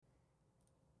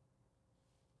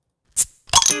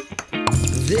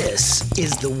This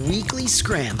is the Weekly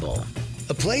Scramble,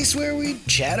 a place where we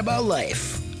chat about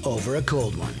life over a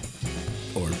cold one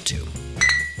or two.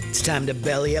 It's time to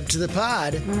belly up to the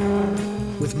pod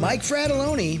with Mike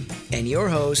Fratelloni and your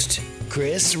host,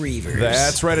 Chris Reavers.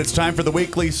 That's right. It's time for the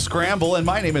Weekly Scramble, and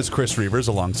my name is Chris Reavers,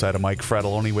 alongside of Mike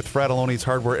Fratelloni with Fratelloni's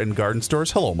Hardware and Garden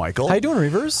Stores. Hello, Michael. How you doing,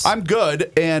 Reavers? I'm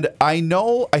good, and I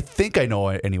think I know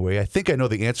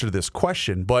the answer to this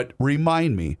question, but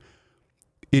remind me.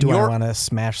 Do I want to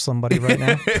smash somebody right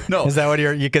now? No. Is that what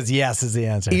because yes is the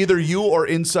answer. Either you or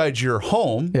inside your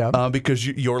home, Yep. because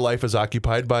your life is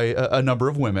occupied by a number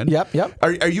of women. Yep.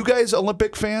 Are you guys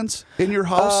Olympic fans in your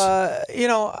house?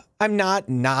 I'm not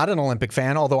an Olympic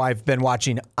fan, although I've been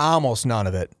watching almost none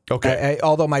of it. Okay.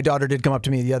 Although my daughter did come up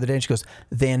to me the other day and she goes,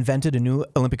 they invented a new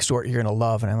Olympic sport you're going to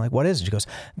love. And I'm like, what is it? She goes,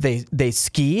 they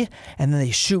ski and then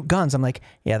they shoot guns. I'm like,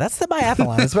 yeah, that's the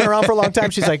biathlon. It's been around for a long time.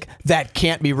 She's like, that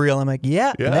can't be real. I'm like,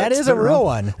 yeah that is a real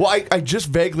one. Well, I just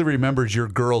vaguely remembered your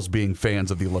girls being fans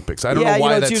of the Olympics. I don't know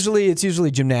why it's usually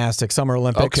gymnastics, Summer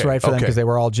Olympics, Okay, right, for them okay. because they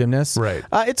were all gymnasts. Right.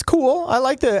 It's cool. I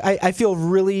like I feel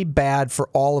really bad for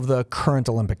all of the current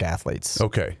Olympic athletes.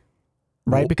 Okay.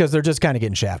 Right, Well, because they're just kind of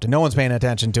getting shafted. No one's paying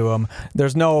attention to them.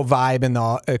 There's no vibe in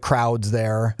the crowds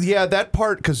there. Yeah, that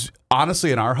part, because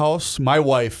honestly, in our house, my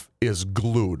wife is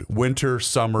glued. Winter,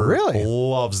 summer, Really?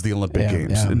 loves the Olympic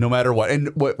Games, yeah. no matter what. And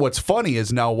what's funny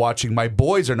is now watching, my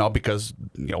boys are now, because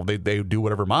they do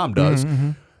whatever mom does.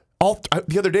 Mm-hmm.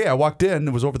 The other day, I walked in,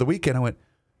 it was over the weekend, I went,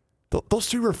 those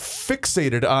three were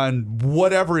fixated on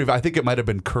whatever, I think it might have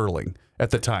been curling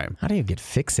at the time. How do you get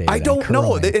fixated? I on don't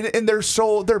know, curling? and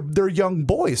they're young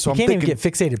boys, so You I'm can't thinking. even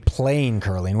get fixated playing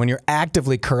curling. When you're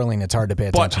actively curling, it's hard to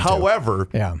pay But attention however,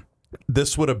 to. Yeah.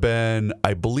 this would have been,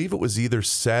 I believe it was either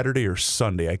Saturday or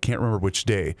Sunday. I can't remember which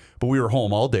day, but we were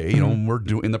home all day. And we're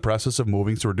in the process of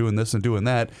moving, so we're doing this and doing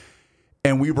that,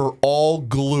 and we were all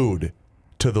glued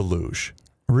to the luge.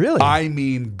 Really? I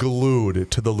mean,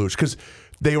 glued to the luge, because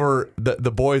they were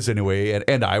the boys anyway,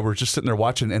 and I were just sitting there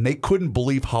watching, and they couldn't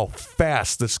believe how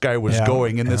fast this guy was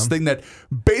going in this thing that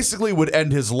basically would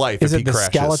end his life Is if it he the crashes.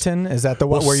 skeleton? Is that the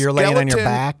one where you're laying on your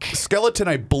back? Skeleton,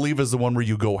 I believe, is the one where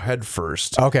you go head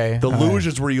first. Okay, The all luge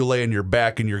is where you lay on your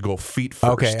back and you go feet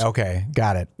first. Okay,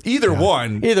 got it. Either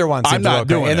one. Either one seems I'm not okay.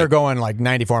 doing and it. they're going like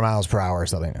 94 miles per hour or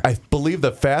something. I believe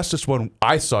the fastest one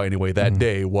I saw anyway that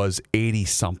day was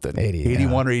 80-something.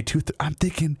 81 or 82. I'm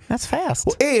thinking, That's fast.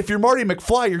 well, A, if you're Marty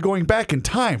McFly, you're going back in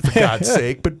time, for God's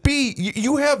sake. But B,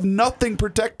 you have nothing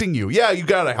protecting you. Yeah, you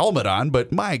got a helmet on,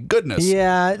 but my goodness.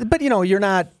 Yeah, but you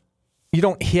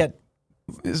don't hit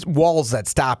walls that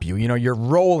stop you. You're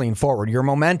rolling forward. Your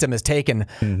momentum is taken.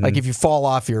 Like if you fall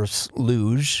off your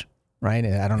luge, right?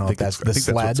 I don't know if that's the I think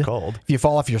sled. that's what it's called. If you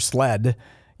fall off your sled,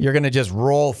 you're going to just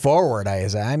roll forward.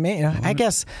 I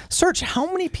guess. Search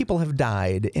how many people have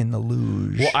died in the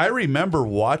luge. Well, I remember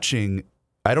watching.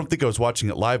 I don't think I was watching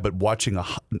it live, but watching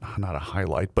not a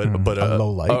highlight, but a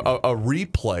low light. a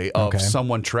replay of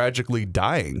someone tragically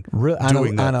dying On a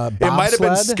It might have been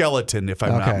bobsled? skeleton, if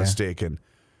I'm not mistaken.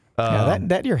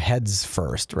 That your head's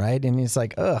first, right? And it's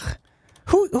like, ugh.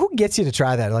 Who gets you to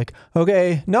try that? Like,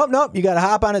 okay, nope, you got to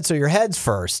hop on it so your head's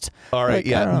first. All right,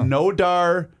 Like, I don't know.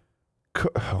 Nodar.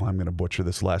 I'm going to butcher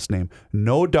this last name.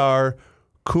 Nodar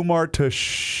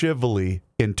Kumartashvili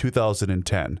in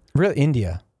 2010. Really,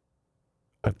 India.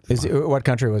 What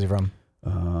country was he from?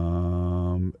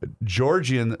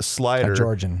 Georgian slider.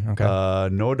 Georgian. Okay.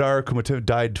 Nodar Kumartashvili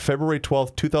died February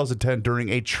 12th, 2010 during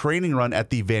a training run at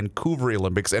the Vancouver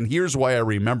Olympics. And here's why I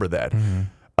remember that.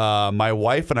 My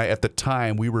wife and I, at the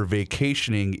time, we were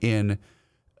vacationing in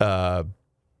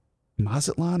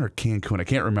Mazatlan or Cancun. I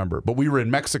can't remember. But we were in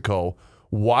Mexico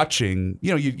watching,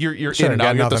 you're Sure, in and got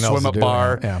out. You're at the nothing else swim to up do,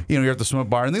 bar. yeah. You're at the swim up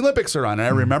bar. And the Olympics are on. And I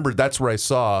remember that's where I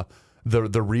saw the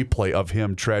replay of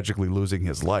him tragically losing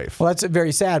his life. Well, that's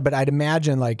very sad, but I'd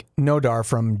imagine like Nodar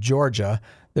from Georgia,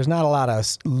 there's not a lot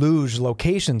of luge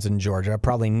locations in Georgia,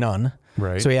 probably none.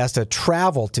 Right. So he has to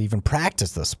travel to even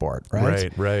practice the sport,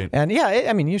 right? Right. And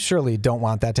yeah, you surely don't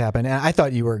want that to happen. And I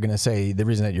thought you were going to say the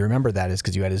reason that you remember that is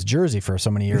because you had his jersey for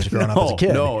so many years growing up as a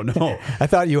kid. No. I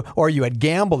thought you had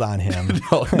gambled on him.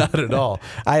 No, not at all.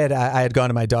 I had gone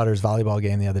to my daughter's volleyball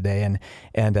game the other day,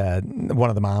 and one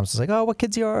of the moms was like, "Oh, what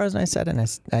kid's yours?" And I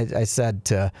said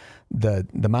to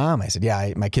the mom, I said,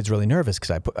 "Yeah, my kid's really nervous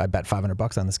because I bet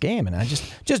 $500 on this game," and I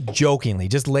just jokingly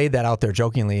laid that out there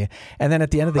jokingly, and then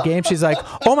at the end of the game, she's like,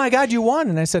 "Oh my God, you won!"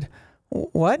 And I said,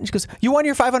 "What?" And she goes, "You won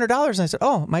your $500." And I said,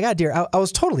 "Oh my God, dear, I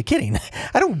was totally kidding.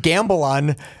 I don't gamble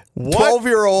on What?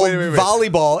 12-year-old Wait.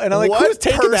 volleyball. And I'm like, What who's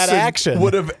taking that person action?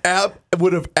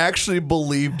 Would have actually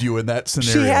believed you in that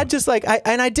scenario. She had just like,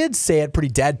 I did say it pretty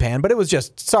deadpan, but it was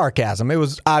just sarcasm. It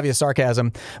was obvious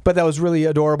sarcasm, but that was really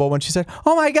adorable when she said,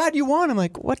 "Oh my God, you won." I'm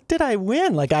like, what did I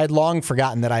win? Like, I had long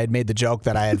forgotten that I had made the joke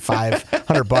that I had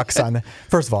 $500 on.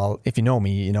 First of all, if you know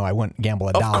me, you know I wouldn't gamble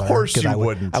 $1. Of course you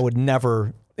wouldn't. I would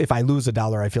never, if I lose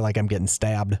 $1, I feel like I'm getting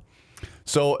stabbed.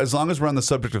 So as long as we're on the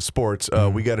subject of sports,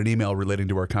 we got an email relating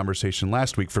to our conversation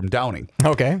last week from Downing.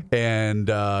 Okay. And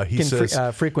he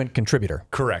says... frequent contributor.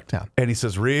 Correct. Yeah. And he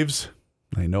says, Reeves,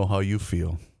 I know how you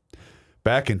feel.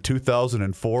 Back in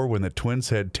 2004, when the Twins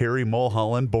had Terry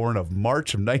Mulholland, born of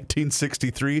March of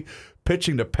 1963,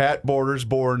 pitching to Pat Borders,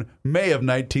 born May of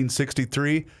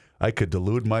 1963, I could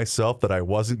delude myself that I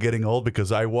wasn't getting old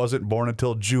because I wasn't born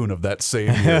until June of that same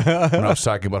year. When I was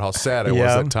talking about how sad I was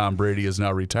that Tom Brady is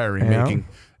now retiring, making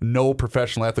no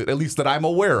professional athlete, at least that I'm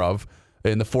aware of,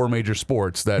 in the 4 major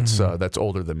sports that's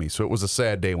older than me. So it was a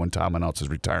sad day when Tom announced his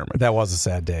retirement. That was a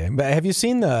sad day. But have you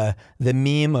seen the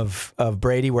meme of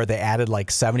Brady where they added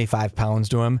like 75 pounds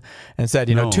to him and said,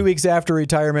 you know, 2 weeks after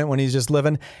retirement when he's just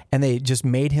living, and they just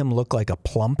made him look like a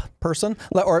plump person?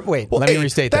 Or wait, let me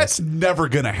restate that's this. That's never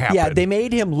going to happen. Yeah, they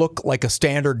made him look like a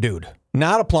standard dude.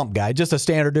 Not a plump guy, just a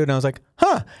standard dude. And I was like,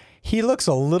 he looks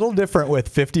a little different with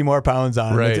 50 more pounds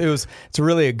on him. Right. It's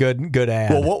really a good ad.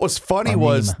 Well, what was funny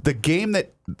was the game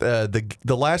that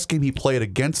the last game he played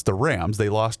against the Rams, they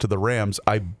lost to the Rams.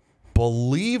 I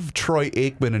believe Troy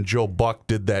Aikman and Joe Buck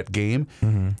did that game,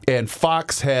 and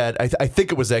Fox had. I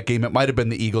think it was that game. It might have been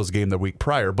the Eagles game the week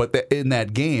prior, but in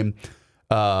that game,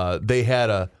 they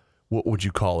had a. What would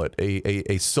you call it?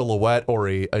 A silhouette or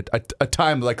a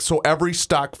time, like, so every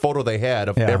stock photo they had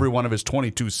of every one of his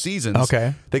 22 seasons,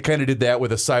 they kind of did that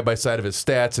with a side by side of his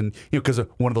stats, and because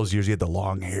of one of those years he had the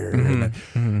long hair, and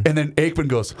then Aikman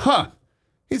goes,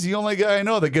 he's the only guy I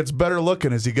know that gets better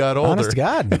looking as he got older. Honest to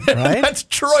God, right? That's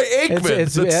Troy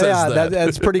Aikman.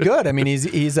 That's pretty good. I mean,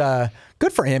 he's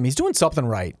good for him. He's doing something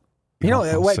right. You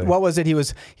know, what was it? He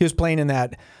was playing in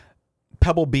that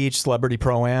Pebble Beach Celebrity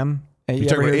Pro-Am. You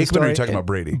talking about Aikman or are you talking about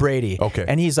Brady? Brady. Okay.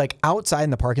 And he's like outside in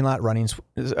the parking lot running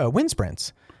wind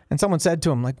sprints. And someone said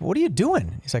to him, like, what are you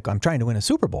doing? He's like, I'm trying to win a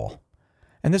Super Bowl.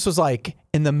 And this was like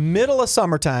in the middle of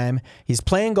summertime. He's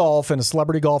playing golf in a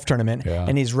celebrity golf tournament,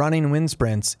 and he's running wind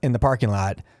sprints in the parking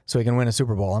lot so he can win a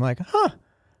Super Bowl. I'm like,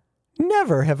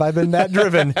 never have I been that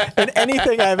driven in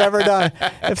anything I've ever done.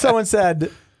 If someone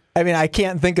said, I mean, I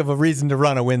can't think of a reason to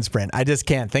run a wind sprint. I just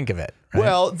can't think of it. Right?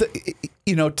 Well,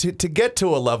 to get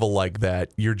to a level like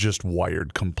that, you're just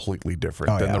wired completely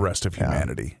different than the rest of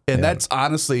humanity. And that's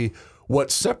honestly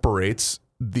what separates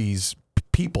these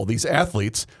people, these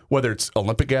athletes, whether it's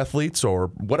Olympic athletes or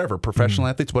whatever, professional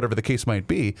athletes, whatever the case might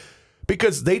be,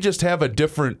 because they just have a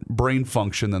different brain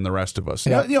function than the rest of us.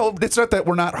 Yeah. You know, it's not that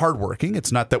we're not hardworking.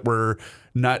 It's not that we're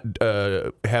not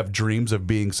have dreams of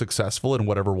being successful in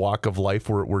whatever walk of life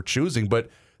we're choosing, but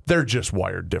they're just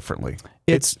wired differently.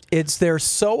 It's they're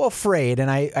so afraid, and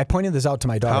I pointed this out to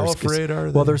my daughters. How afraid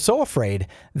are they? Well, they're so afraid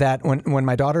that when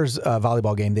my daughter's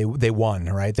volleyball game, they won,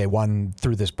 right? They won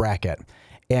through this bracket.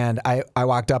 And I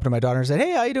walked up to my daughter and said,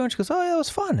 "Hey, how you doing?" She goes, "Oh, yeah, it was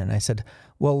fun." And I said,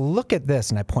 "Well, look at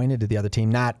this." And I pointed to the other team,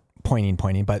 not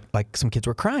pointing, but like some kids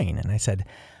were crying. And I said,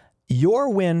 "Your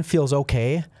win feels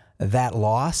okay. That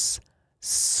loss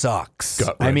sucks."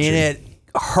 Gut-wrenching. I mean, it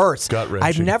hurts. Gut-wrenching.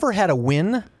 I've never had a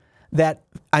win that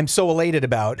I'm so elated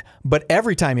about, but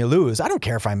every time you lose, I don't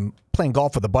care if I'm playing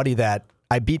golf with a buddy that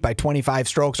I beat by 25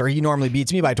 strokes or he normally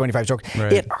beats me by 25 strokes.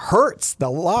 Right. It hurts. The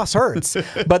loss hurts.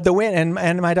 But the win,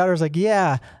 and my daughter was like,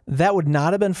 yeah, that would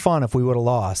not have been fun if we would have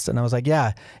lost. And I was like,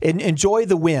 yeah, enjoy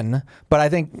the win. But I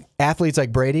think athletes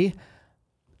like Brady,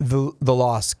 the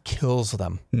loss kills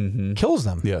them. Kills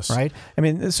them. Yes. Right? I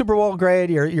mean, the Super Bowl,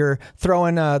 great. You're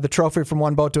throwing the trophy from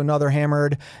one boat to another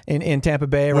hammered in Tampa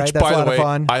Bay, right? Which, That's by a lot the way, of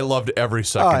fun. I loved every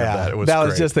second of that. It was that great.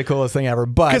 was just the coolest thing ever.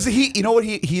 But because you know what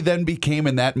he then became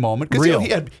in that moment, because Real. he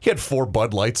had 4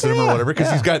 Bud Lights in him or whatever,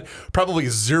 because he's got probably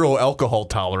 0 alcohol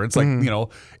tolerance, like you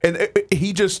know, and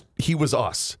he was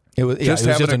us. It was just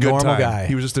just a good normal time. guy.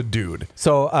 He was just a dude.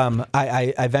 So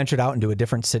I ventured out into a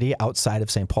different city outside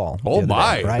of St. Paul. the Oh other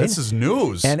my! day, right? This is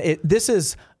news. And this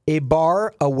is a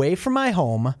bar away from my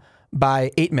home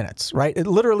by 8 minutes, right?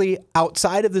 Literally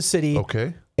outside of the city.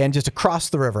 Okay. And just across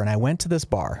the river. And I went to this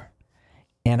bar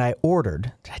and I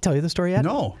ordered. Did I tell you the story yet?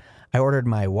 No. I ordered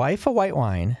my wife a white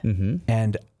wine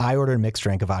and I ordered a mixed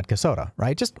drink of vodka soda,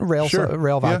 right? Just rail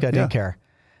vodka. I didn't care.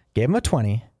 Gave him a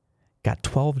 20. Got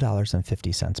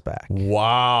 $12.50 back.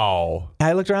 Wow.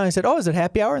 I looked around and I said, "Oh, is it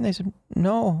happy hour?" And they said,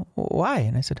 "No, why?"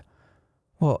 And I said,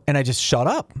 Well, and I just shut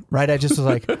up, right? I just was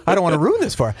like, I don't want to ruin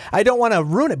this for her. I don't want to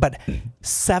ruin it. But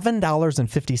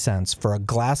 $7.50 for a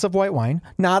glass of white wine,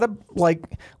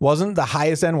 wasn't the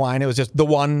highest end wine. It was just the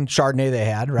one Chardonnay they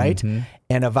had, right?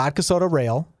 And a vodka soda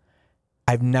rail.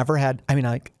 I've never had,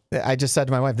 I just said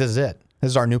to my wife, this is it.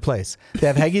 This is our new place. They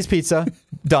have Heggy's Pizza.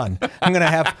 Done. I'm going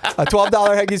to have a $12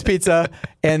 Heggy's Pizza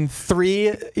and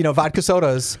 3, vodka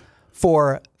sodas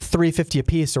for $3.50 a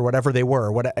piece or whatever they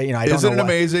were. I don't know. Isn't it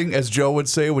amazing, as Joe would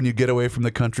say, when you get away from the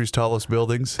country's tallest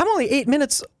buildings? I'm only 8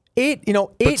 minutes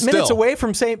minutes away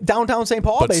from downtown St.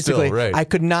 Paul, basically. Still, right. I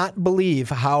could not believe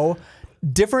how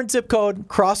different zip code,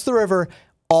 cross the river,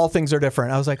 all things are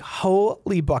different. I was like,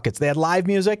 holy buckets. They had live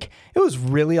music. It was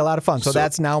really a lot of fun. So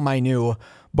that's now my new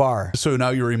bar. So now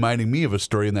you're reminding me of a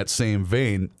story in that same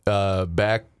vein.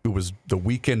 It was the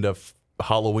weekend of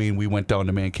Halloween, we went down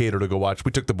to Mankato to go watch.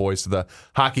 We took the boys to the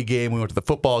hockey game. We went to the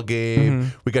football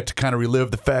game. We got to kind of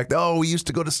relive the fact, we used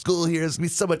to go to school here. It's going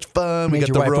to be so much fun. Made we got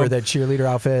your the wife room. wear that cheerleader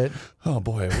outfit. Oh,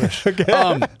 boy, I wish.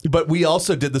 But we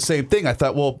also did the same thing. I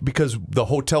thought, because the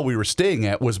hotel we were staying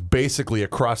at was basically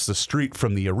across the street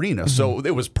from the arena. So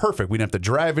it was perfect. We didn't have to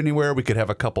drive anywhere. We could have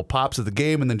a couple pops at the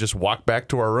game and then just walk back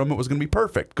to our room. It was going to be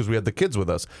perfect because we had the kids with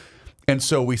us. And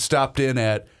so we stopped in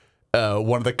at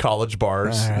one of the college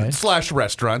bars /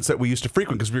 restaurants that we used to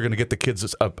frequent because we were going to get the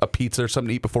kids a pizza or something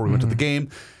to eat before we went to the game.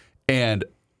 And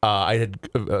I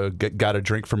had got a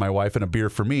drink for my wife and a beer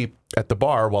for me at the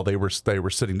bar while they were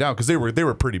sitting down because they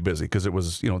were pretty busy because it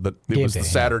was the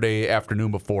Saturday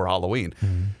afternoon before Halloween.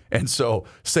 And so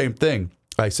same thing.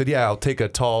 I said, I'll take a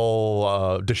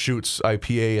tall Deschutes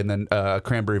IPA and then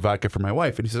cranberry vodka for my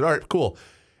wife. And he said, all right, cool.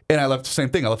 And I left the same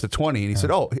thing. I left at 20. And he said,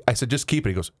 I said, just keep it.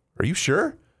 He goes, are you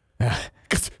sure?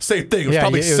 Same thing. It was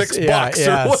probably $6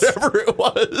 or whatever it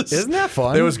was. Isn't that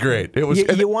fun? It was great. It was.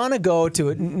 You want to go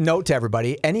to note to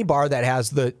everybody, any bar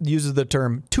that uses the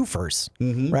term twofers,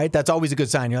 right? That's always a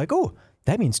good sign. You're like, oh,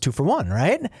 that means 2 for 1,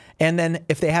 right? And then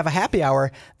if they have a happy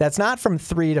hour, that's not from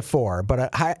 3 to 4,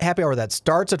 but a happy hour that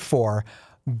starts at 4,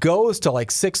 goes to like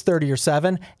 6:30 or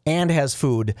 7, and has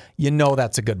food,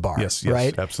 that's a good bar. Yes,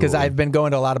 right? Absolutely. Because I've been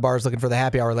going to a lot of bars looking for the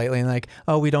happy hour lately, and like,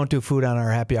 we don't do food on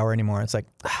our happy hour anymore. It's like,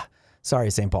 sorry,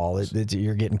 St. Paul,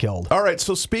 you're getting killed. All right,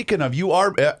 so speaking of,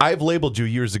 I've labeled you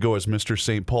years ago as Mr.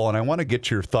 St. Paul, and I want to get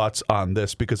your thoughts on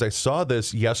this because I saw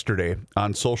this yesterday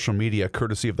on social media,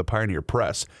 courtesy of the Pioneer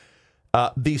Press.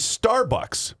 The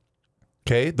Starbucks,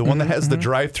 the one that has the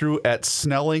drive-through at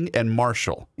Snelling and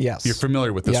Marshall. Yes. You're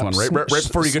familiar with this one, right? Right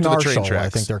before you get to the train tracks. I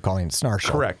think they're calling it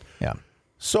Snarshall. Correct. Yeah.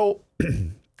 So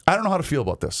I don't know how to feel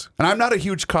about this. And I'm not a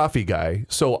huge coffee guy,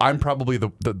 so I'm probably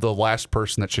the last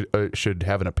person that should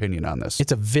have an opinion on this.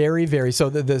 It's a very, very... So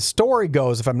the story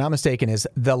goes, if I'm not mistaken, is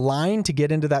the line to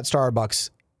get into that Starbucks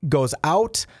goes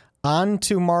out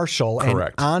onto Marshall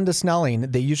Correct. And onto Snelling.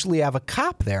 They usually have a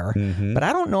cop there. But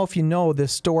I don't know if you know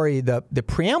this story, the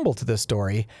preamble to this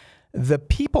story. The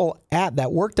people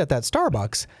that worked at that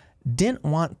Starbucks didn't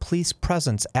want police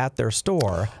presence at their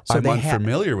store. So I'm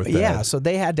unfamiliar with that. Yeah, so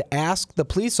they had to ask the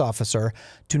police officer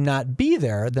to not be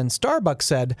there. Then Starbucks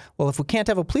said, well, if we can't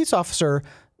have a police officer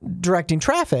directing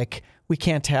traffic, we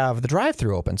can't have the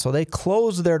drive-thru open. So they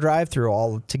closed their drive-thru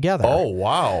altogether. Oh,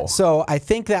 wow. So I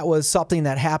think that was something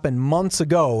that happened months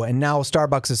ago, and now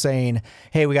Starbucks is saying,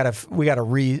 hey, we got to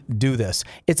redo this.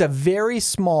 It's a very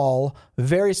small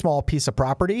piece of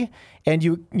property, and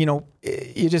you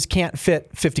just can't fit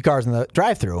 50 cars in the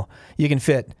drive-thru. You can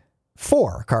fit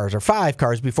 4 cars or 5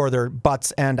 cars before their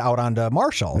butts end out onto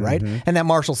Marshall, right? And that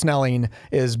Marshall Snelling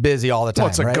is busy all the time. Well,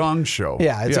 it's a right? gong show.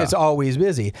 Yeah, it's always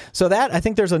busy. So I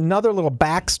think there's another little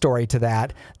backstory to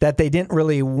that they didn't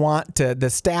really want to. The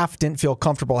staff didn't feel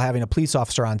comfortable having a police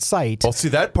officer on site. Well, see,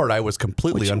 that part I was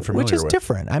completely unfamiliar with. Which is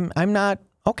different. I'm not.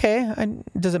 Okay,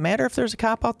 does it matter if there's a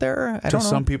cop out there? I don't know. To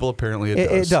some people, apparently it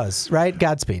does. It does, right?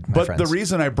 Godspeed, my friends. But the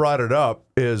reason I brought it up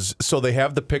is so they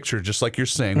have the picture, just like you're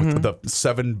saying, with the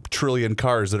 7 trillion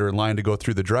cars that are in line to go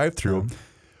through the drive-thru.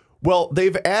 Well,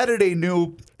 they've added a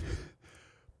new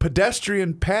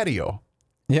pedestrian patio.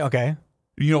 Yeah, okay.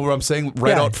 You know what I'm saying?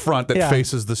 Right out front that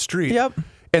faces the street. Yep.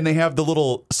 And they have the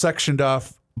little sectioned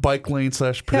off bike lane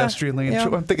 / pedestrian lane. Yeah,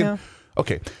 I'm thinking,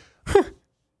 okay.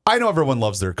 I know everyone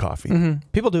loves their coffee.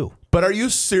 People do. But are you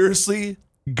seriously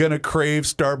going to crave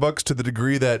Starbucks to the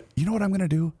degree that, you know what I'm going to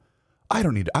do? I'm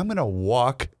going to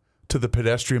walk to the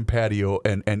pedestrian patio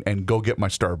and go get my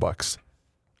Starbucks.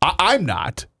 I'm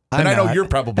not. And I know you're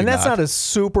probably not. And that's not a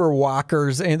super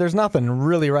walkers. And there's nothing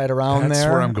really right around there. That's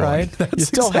where I'm going. Right? You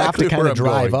still have to kind of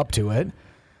drive up to it.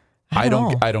 I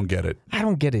don't get it. I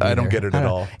don't get it. I don't either. get it at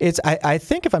all. I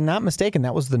think if I'm not mistaken,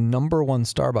 that was the number one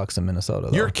Starbucks in Minnesota.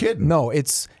 Though. You're kidding. No,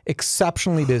 it's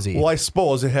exceptionally busy. Well, I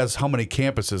suppose it has how many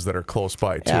campuses that are close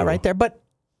by too. Yeah, right there. But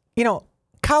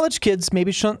college kids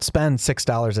maybe shouldn't spend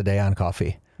 $6 a day on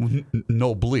coffee.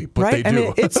 No bleep, but right? they do. I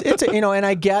mean, it's and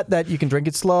I get that you can drink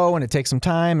it slow and it takes some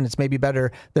time and it's maybe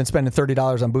better than spending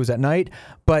 $30 on booze at night,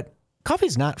 but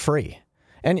coffee's not free.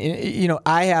 And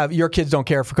your kids don't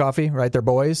care for coffee, right? They're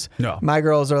boys. No. My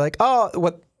girls are like, oh,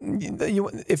 what?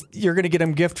 If you're going to get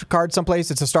them gift card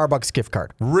someplace, it's a Starbucks gift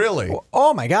card. Really?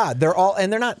 Oh my God. They're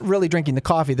not really drinking the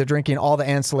coffee. They're drinking all the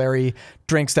ancillary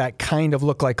drinks that kind of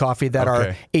look like coffee that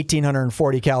are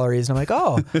 1,840 calories. And I'm like,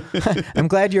 oh, I'm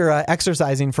glad you're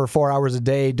exercising for 4 hours a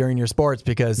day during your sports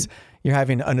because you're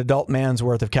having an adult man's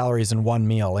worth of calories in one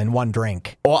meal, in one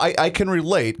drink. Well, I can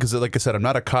relate because, like I said, I'm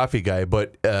not a coffee guy,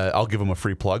 but I'll give them a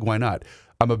free plug. Why not?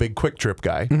 I'm a big Quick Trip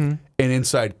guy. Mm-hmm. And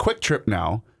inside Quick Trip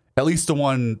now, at least the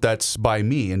one that's by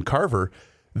me in Carver,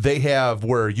 they have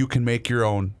where you can make your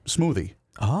own smoothie.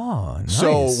 Oh, nice.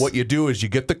 So what you do is you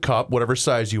get the cup, whatever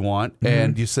size you want,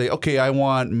 and you say, okay, I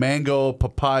want mango,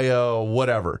 papaya,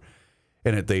 whatever.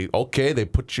 And they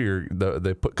put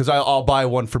because I'll buy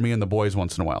one for me and the boys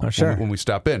once in a while when we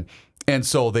stop in. And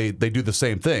so they do the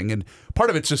same thing. And part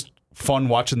of it's just fun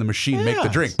watching the machine make the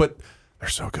drink, but they're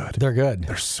so good. They're good.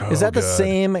 They're so good. Is that good. the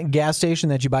same gas station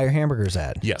that you buy your hamburgers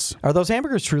at? Yes. Are those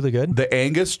hamburgers truly good? The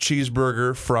Angus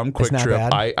cheeseburger from Quick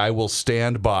Trip, I will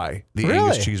stand by the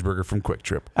Angus cheeseburger from Quick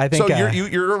Trip. I think so.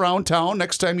 You're around town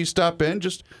next time you stop in.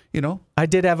 Just I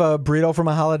did have a burrito for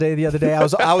my holiday the other day. I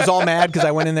was all mad because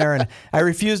I went in there and I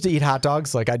refused to eat hot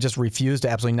dogs. Like I just refused to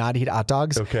absolutely not eat hot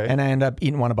dogs. Okay. And I end up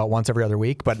eating one about once every other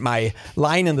week. But my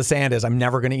line in the sand is I'm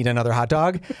never going to eat another hot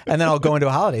dog, and then I'll go into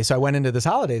a holiday. So I went into this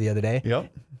holiday the other day.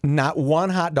 Yep. Not one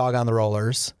hot dog on the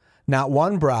rollers, not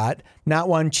one brat, not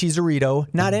one cheeserito,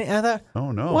 not any. I thought,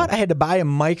 oh no, what? I had to buy a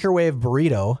microwave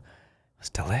burrito. It was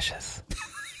delicious.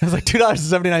 It was like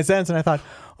 $2.79, and I thought,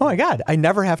 oh my God, I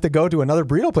never have to go to another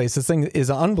burrito place. This thing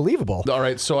is unbelievable. All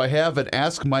right, so I have an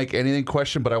Ask Mike Anything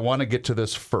question, but I want to get to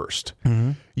this first.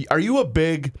 Mm-hmm. Are you a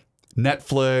big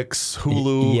Netflix,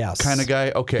 Hulu kind of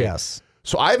guy? Okay. Yes.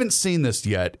 So I haven't seen this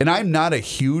yet, and I'm not a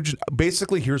huge.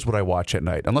 Basically, here's what I watch at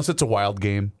night, unless it's a Wild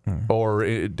game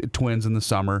or Twins in the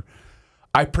summer.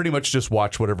 I pretty much just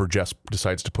watch whatever Jess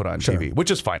decides to put on TV,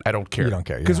 which is fine. I don't care. You don't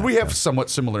care because we have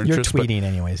somewhat similar interests. You're tweeting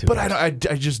anyways. But I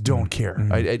just don't care.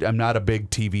 I'm not a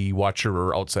big TV watcher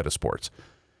or outside of sports.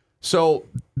 So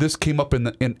this came up in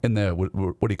the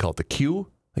what do you call it? The queue.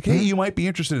 Like, hey, you might be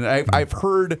interested in it. I've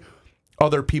heard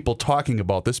other people talking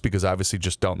about this because obviously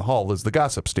just down the hall is the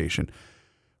gossip station.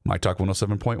 My Talk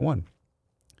 107.1.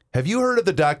 Have you heard of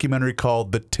the documentary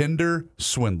called The Tinder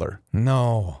Swindler?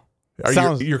 No.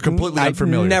 You're completely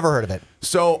unfamiliar. I've never heard of it.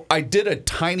 So I did a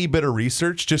tiny bit of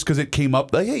research just because it came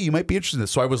up. Like, hey, you might be interested in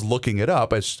this. So I was looking it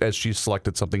up as she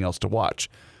selected something else to watch.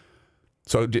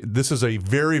 So this is a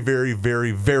very, very,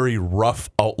 very, very rough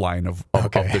outline of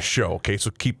the show. Okay, so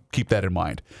keep that in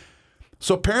mind.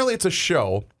 So apparently it's a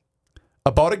show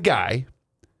about a guy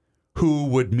who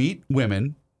would meet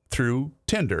women through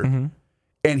Tinder,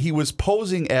 and he was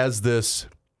posing as this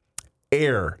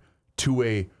heir to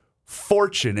a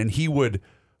fortune, and he would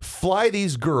fly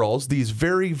these girls, these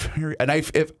very, very, and I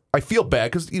feel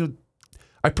bad because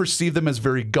I perceive them as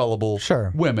very gullible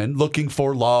women looking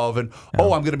for love, and I'm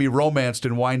going to be romanced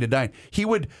and wined and dined. He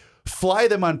would fly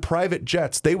them on private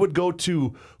jets. They would go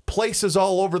to places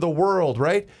all over the world,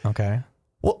 right? Okay.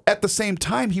 Well, at the same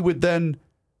time, he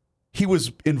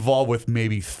was involved with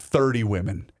maybe 30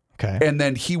 women. Okay. And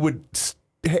then he would,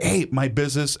 hey, my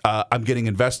business, I'm getting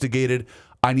investigated.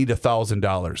 I need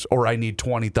 $1,000 or I need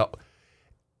 $20,000.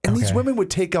 And these women would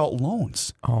take out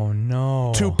loans. Oh,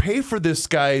 no. To pay for this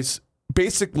guy's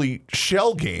basically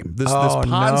shell game, this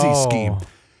Ponzi scheme.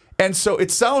 And so it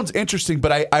sounds interesting,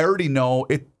 but I already know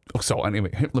it. So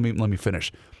anyway, let me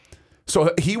finish.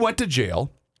 So he went to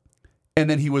jail. And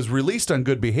then he was released on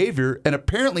good behavior, and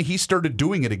apparently he started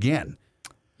doing it again.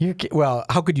 Well,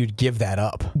 how could you give that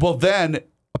up? Well, then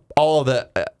all of the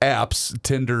apps,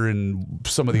 Tinder and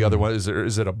some of the other ones,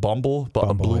 is it a Bumble?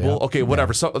 Bumble, yeah. Okay,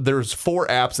 whatever. So there's 4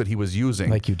 apps that he was using.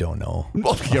 Like you don't know.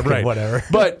 Well, yeah, right. Whatever.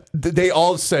 But they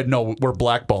all said, no, we're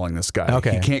blackballing this guy.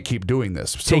 Okay. He can't keep doing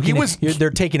this. So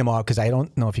they're taking him off, because I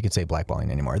don't know if you could say blackballing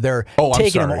anymore. They're I'm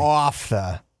taking sorry. him off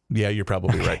the... Yeah, you're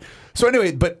probably right. So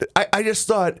anyway, but I just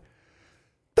thought,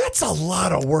 that's a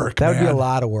lot of work, That would be a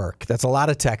lot of work. That's a lot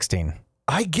of texting.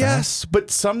 I guess,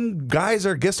 but some guys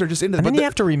are just into it. And then you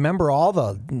have to remember all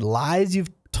the lies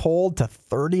you've told to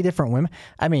 30 different women.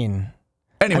 I mean,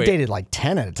 Anyway. I've dated like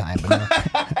 10 at a time, but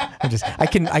no,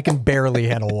 I can barely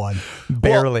handle one,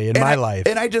 barely in my life.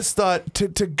 And I just thought to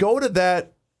go to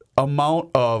that amount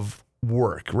of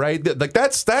work, right? Like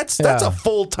that's a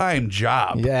full-time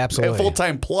job. Yeah, absolutely. A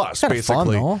full-time plus, Kinda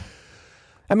basically. fun, though.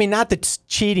 I mean, not the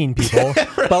cheating people,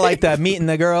 but like the meeting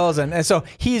the girls, and so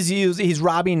he's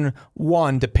robbing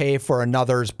one to pay for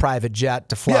another's private jet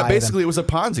to fly. Yeah, basically, it was a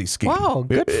Ponzi scheme. Wow,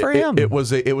 good for him. It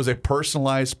was a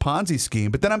personalized Ponzi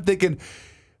scheme. But then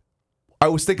I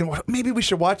was thinking, well, maybe we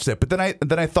should watch that. But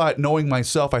then I thought, knowing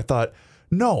myself, I thought,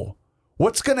 no.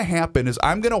 What's going to happen is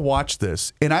I'm going to watch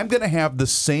this, and I'm going to have the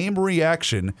same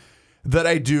reaction that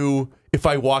I do if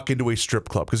I walk into a strip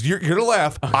club. Because you're going to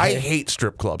laugh. Okay. I hate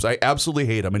strip clubs. I absolutely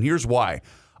hate them. And here's why.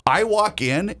 I walk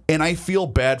in, and I feel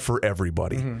bad for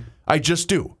everybody. Mm-hmm. I just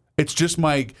do. It's just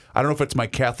I don't know if it's my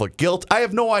Catholic guilt. I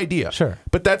have no idea. Sure.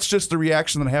 But that's just the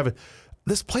reaction that I have.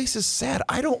 This place is sad.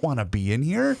 I don't want to be in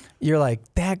here. You're like,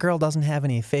 that girl doesn't have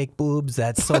any fake boobs.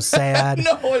 That's so sad.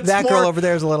 No, it's that more, girl over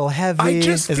there is a little heavy. I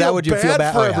just is that what you feel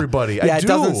bad for oh, yeah. everybody? Yeah, I it do.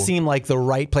 doesn't seem like the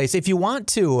right place. If you want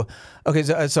to, okay.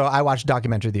 So I watched a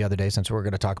documentary the other day since we're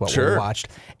going to talk about what we watched,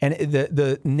 and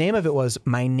the name of it was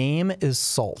 "My Name Is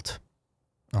Salt."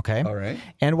 Okay. All right.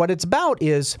 And what it's about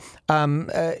is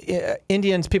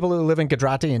Indians, people who live in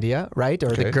Gujarati, India, right? Or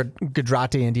the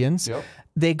Gujarati Indians. Yep.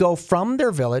 They go from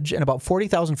their village, and about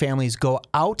 40,000 families go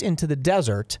out into the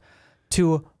desert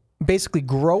to basically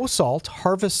grow salt,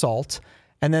 harvest salt,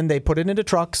 and then they put it into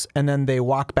trucks, and then they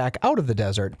walk back out of the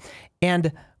desert.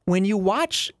 And when you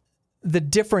watch the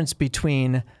difference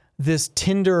between this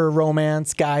Tinder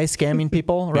romance guy scamming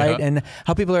people, right? Yeah. And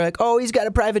how people are like, oh, he's got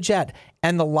a private jet.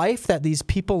 And the life that these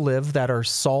people live that are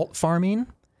salt farming,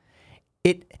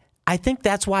 I think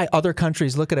that's why other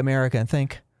countries look at America and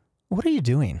think, what are you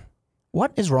doing?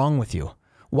 What is wrong with you?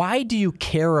 Why do you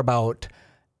care about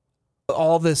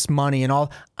all this money and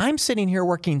all? I'm sitting here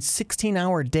working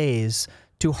 16-hour days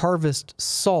to harvest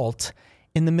salt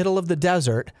in the middle of the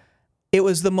desert. It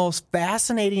was the most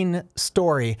fascinating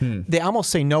story. They almost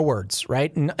say no words,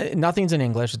 right? Nothing's in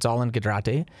English. It's all in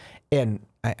Gujarati. And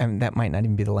that might not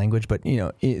even be the language, but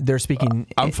they're speaking.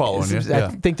 I'm following you. I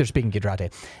think they're speaking Gujarati.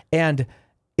 And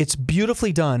it's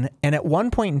beautifully done. And at one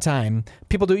point in time,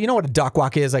 people do, you know what a duck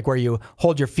walk is? Like where you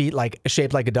hold your feet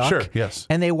shaped like a duck? Sure, yes.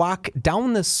 And they walk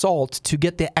down the salt to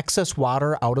get the excess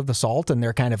water out of the salt. And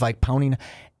they're kind of like pounding.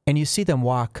 And you see them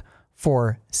walk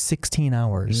for 16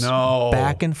 hours. No.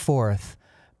 Back and forth.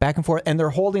 And they're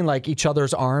holding like each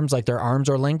other's arms, like their arms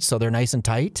are linked so they're nice and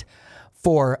tight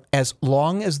for as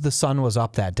long as the sun was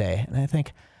up that day. And I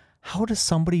think, how does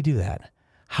somebody do that?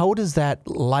 How does that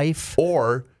life...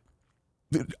 Or,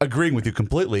 agreeing with you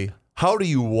completely, how do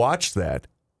you watch that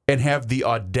and have the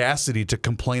audacity to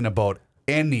complain about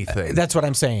anything? That's what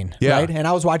I'm saying, yeah. Right? And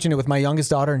I was watching it with my youngest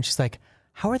daughter, and she's like,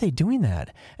 how are they doing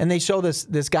that? And they show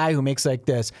this guy who makes like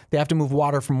this. They have to move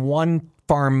water from one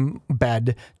farm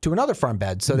bed to another farm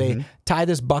bed. So they tie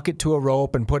this bucket to a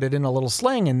rope and put it in a little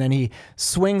sling, and then he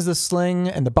swings the sling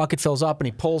and the bucket fills up and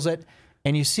he pulls it,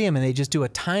 and you see him, and they just do a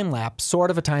time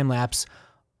lapse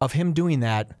of him doing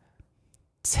that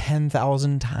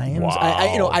 10,000 times.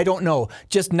 Wow. I don't know.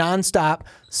 Just nonstop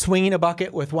swinging a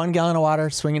bucket with 1 gallon of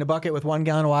water, swinging a bucket with 1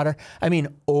 gallon of water. I mean,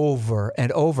 over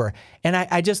and over. And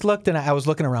I just looked, and I was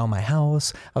looking around my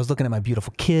house. I was looking at my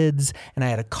beautiful kids, and I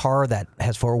had a car that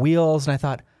has 4 wheels. And I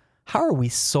thought, how are we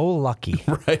so lucky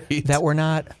right. that we're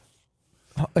not,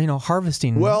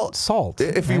 harvesting salt?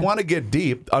 If you want to get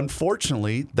deep,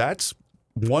 unfortunately, that's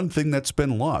one thing that's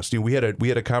been lost. We had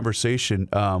a conversation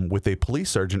with a police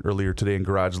sergeant earlier today in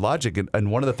Garage Logic,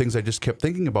 and one of the things I just kept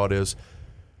thinking about is,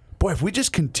 boy, if we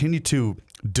just continue to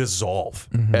dissolve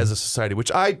as a society,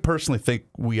 which I personally think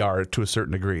we are to a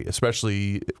certain degree,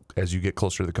 especially as you get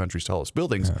closer to the country's tallest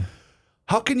buildings,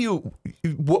 how can you?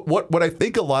 What I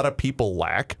think a lot of people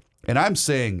lack, and I'm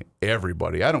saying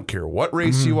everybody, I don't care what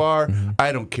race you are,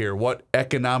 I don't care what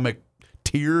economic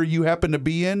tier you happen to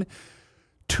be in.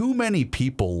 Too many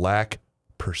people lack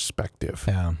perspective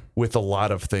with a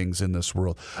lot of things in this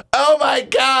world. Oh my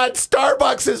God,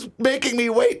 Starbucks is making me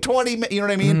wait 20 minutes. You know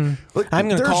what I mean? Look, I'm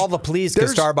going to call the police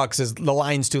because the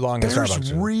line's too long at Starbucks.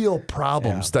 There's real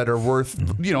problems that are worth,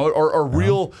 or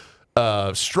real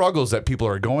struggles that people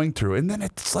are going through. And then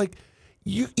it's like,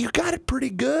 you got it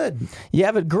pretty good.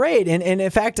 Yeah, but great. And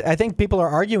in fact, I think people are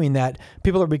arguing that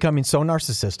people are becoming so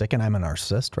narcissistic, and I'm a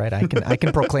narcissist, right? I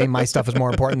can proclaim my stuff is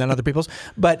more important than other people's.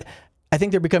 But I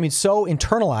think they're becoming so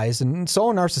internalized and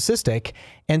so narcissistic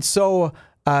and so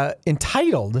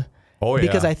entitled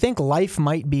because I think life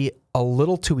might be a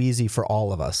little too easy for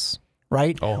all of us,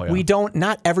 right? Oh, yeah.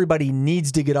 Not everybody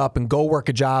needs to get up and go work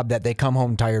a job that they come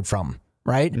home tired from.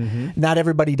 right? Not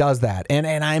everybody does that. And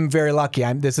I'm very lucky.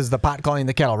 This is the pot calling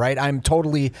the kettle, right? I'm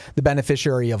totally the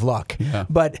beneficiary of luck. Yeah.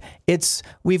 But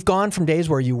we've gone from days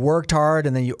where you worked hard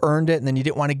and then you earned it and then you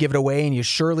didn't want to give it away and you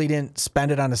surely didn't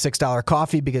spend it on a $6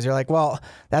 coffee because you're like, well,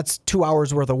 that's 2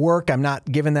 hours worth of work. I'm not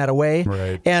giving that away.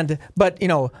 Right. But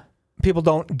people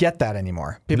don't get that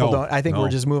anymore. People don't. I think no. we're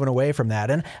just moving away from that.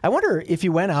 And I wonder if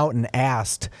you went out and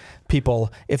asked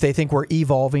people if they think we're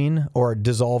evolving or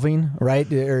dissolving,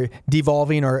 right? Or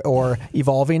devolving or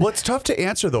evolving. Well, it's tough to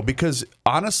answer, though, because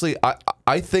honestly,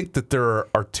 I think that there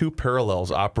are two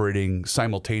parallels operating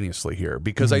simultaneously here.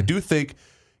 Because I do think,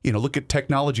 look at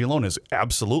technology alone is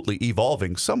absolutely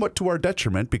evolving, somewhat to our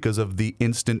detriment because of the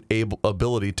instant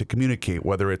ability to communicate,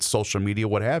 whether it's social media,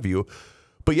 what have you.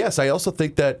 But yes, I also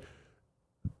think that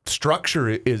structure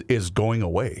is going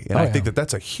away. And I think that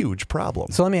that's a huge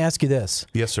problem. So let me ask you this.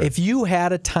 Yes, sir. If you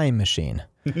had a time machine,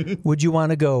 would you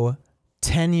want to go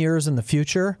 10 years in the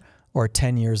future or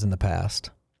 10 years in the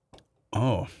past?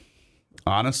 Oh,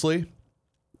 honestly,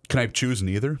 can I choose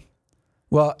neither?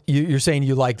 Well, you're saying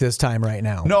you like this time right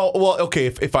now. No, well, okay,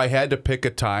 if I had to pick a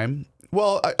time,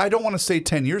 well, I don't want to say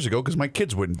 10 years ago because my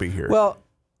kids wouldn't be here. Well,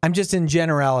 I'm just in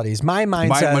generalities. My mind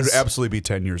Mine says... would absolutely be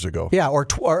 10 years ago. Yeah,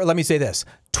 or let me say this,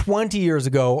 20 years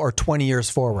ago or 20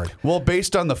 years forward. Well,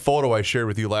 based on the photo I shared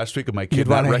with you last week of my kid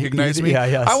not recognizing me,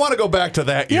 yes. I want to go back to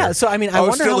that year. Yeah, so I mean, I was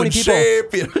wonder still how many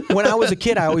in people... shape. When I was a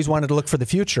kid, I always wanted to look for the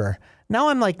future. Now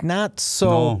I'm like not so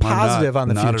No, I'm positive not. on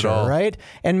the Not at future, all. right?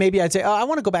 And maybe I'd say, I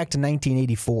want to go back to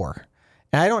 1984.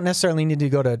 And I don't necessarily need to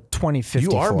go to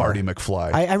 2054. You are Marty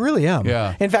McFly. I really am.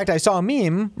 Yeah. In fact, I saw a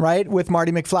meme, right, with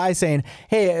Marty McFly saying,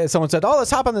 hey, someone said,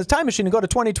 let's hop on this time machine and go to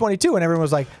 2022. And everyone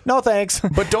was like, no, thanks.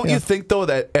 But don't you think, though,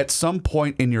 that at some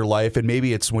point in your life, and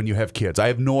maybe it's when you have kids, I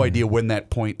have no idea when that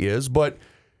point is, but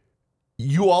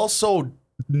you also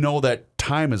know that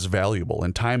time is valuable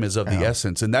and time is of the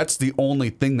essence. And that's the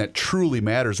only thing that truly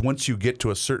matters once you get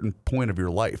to a certain point of your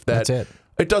life. That's it.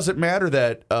 It doesn't matter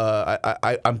that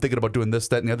I'm thinking about doing this,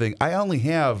 that, and the other thing. I only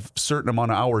have a certain amount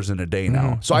of hours in a day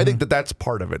now. So I think that that's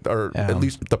part of it, or at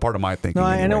least the part of my thinking. No,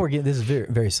 I know anyway. this is very,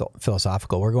 very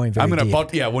philosophical. We're going very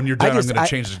deep. When you're done, I'm going to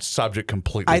change the subject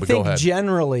completely. I but go think ahead.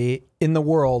 generally in the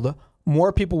world,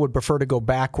 more people would prefer to go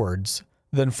backwards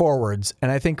than forwards.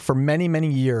 And I think for many,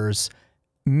 many years,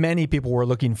 many people were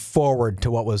looking forward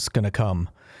to what was going to come.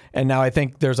 And now I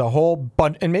think there's a whole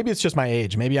bunch, and maybe it's just my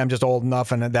age. Maybe I'm just old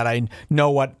enough and that I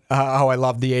know how I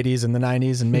loved the 80s and the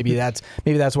 90s, and maybe that's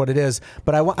what it is.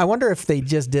 But I wonder if they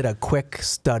just did a quick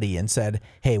study and said,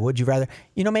 hey, would you rather,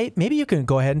 maybe you can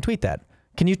go ahead and tweet that.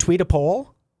 Can you tweet a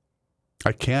poll?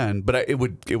 I can, but it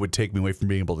would take me away from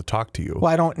being able to talk to you.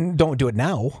 Well, I don't do it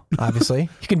now, obviously.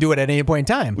 You can do it at any point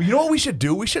in time. You know what we should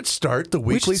do? We should start the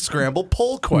weekly scramble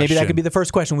poll question. Maybe that could be the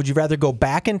first question. Would you rather go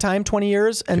back in time 20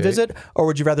 years and visit, or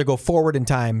would you rather go forward in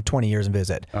time 20 years and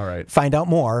visit? All right. Find out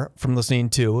more from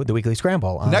listening to the Weekly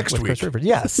Scramble Next with week. Chris Rivers.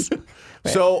 Yes.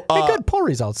 So Hey, good poll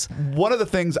results. one of the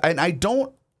things, and I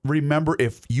don't remember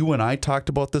if you and I talked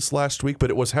about this last week,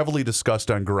 but it was heavily discussed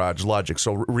on Garage Logic.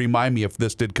 So remind me if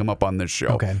this did come up on this show.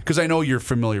 Okay. Because I know you're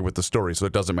familiar with the story, so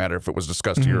it doesn't matter if it was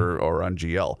discussed here or on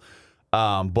GL.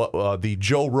 But the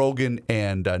Joe Rogan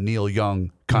and Neil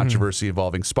Young controversy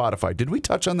involving Spotify. Did we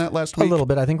touch on that last week? A little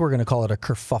bit. I think we're going to call it a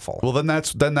kerfuffle. Well, then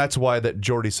that's why that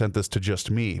Jordy sent this to just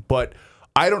me. But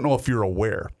I don't know if you're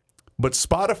aware, but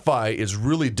Spotify is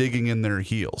really digging in their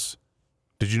heels.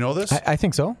 Did you know this? I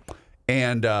think so.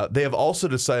 And they have also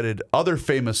decided other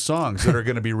famous songs that are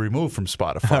going to be removed from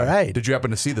Spotify. All right. Did you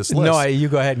happen to see this list? No, you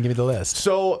go ahead and give me the list.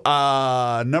 So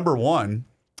number one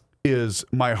is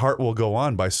My Heart Will Go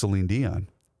On by Celine Dion.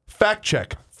 Fact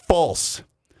check. False.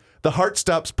 The heart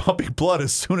stops pumping blood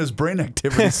as soon as brain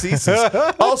activity ceases.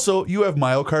 Also, you have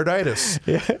myocarditis.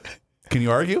 Can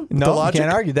you argue? with the No, you logic?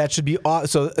 can't argue. That should be off.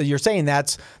 So you're saying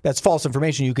that's false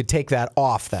information. You could take that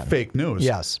off then. Fake news.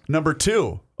 Yes. Number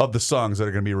two of the songs that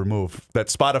are going to be removed that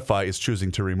Spotify is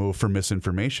choosing to remove for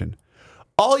misinformation.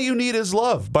 All You Need Is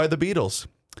Love by the Beatles.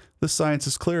 The science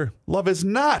is clear. Love is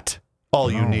not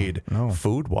all you need.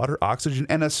 Food, water, oxygen,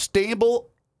 and a stable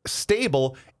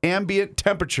ambient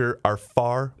temperature are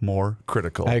far more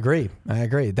critical. I agree.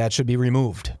 That should be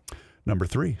removed. Number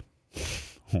three.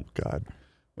 Oh, God.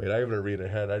 Wait, I have to read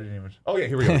ahead. I didn't even. Oh, yeah,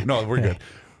 here we go. No, we're good.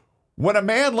 When a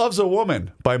Man Loves a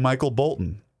Woman by Michael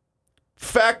Bolton.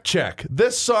 Fact check.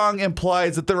 This song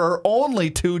implies that there are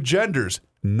only two genders.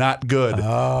 Not good.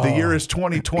 The year is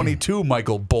 2022,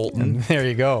 Michael Bolton. There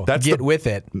you go. That's Get with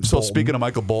it. So Bolton. speaking of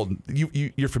Michael Bolton,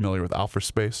 you're familiar with Alpha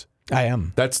Space? I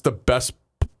am. That's the best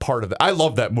part of it. I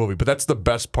love that movie, but that's the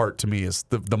best part to me is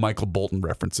the Michael Bolton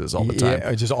references all the time.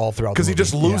 Yeah, just all throughout. Because he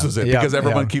just loses it because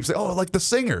everyone keeps. keeps saying, "Oh, like the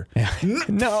singer." Yeah.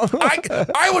 No,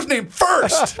 I was named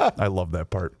first. I love that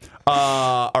part.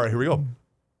 All right, here we go.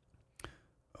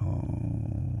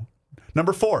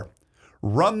 Number 4,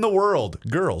 "Run the World,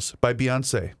 Girls" by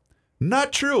Beyonce.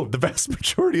 Not true. The vast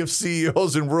majority of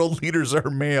CEOs and world leaders are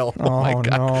male. Oh my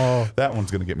God. No. That one's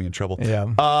going to get me in trouble. Yeah.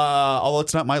 Although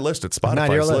it's not my list. It's Spotify's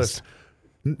Not your list.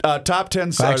 Top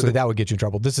 10 songs. Actually, that would get you in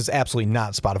trouble. This is absolutely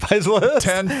not Spotify's list.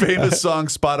 10 famous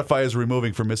songs Spotify is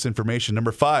removing for misinformation.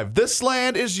 Number 5, "This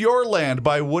Land Is Your Land"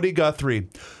 by Woody Guthrie.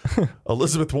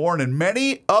 Elizabeth Warren and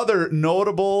many other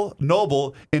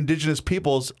noble indigenous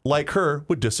peoples like her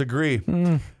would disagree.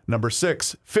 Number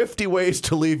 6, "50 Ways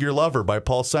to Leave Your Lover" by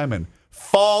Paul Simon.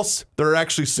 False. There are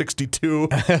actually 62.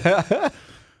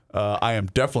 I am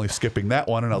definitely skipping that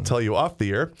one, and I'll tell you off the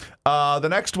air. The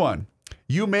next one,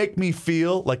 "You Make Me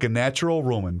Feel Like a Natural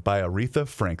Woman" by Aretha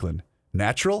Franklin.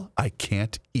 Natural? I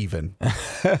can't even.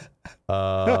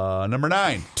 Number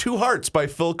 9, "Two Hearts" by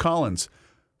Phil Collins.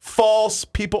 False.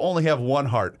 People only have one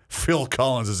heart. Phil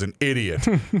Collins is an idiot.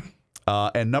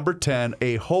 And number 10,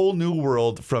 "A Whole New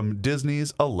World" from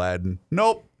Disney's Aladdin.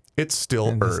 Nope. It's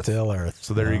still Earth. Still Earth.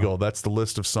 So there you go. That's the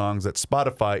list of songs that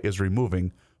Spotify is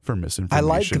removing for I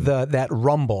misinformation. like that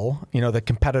Rumble, the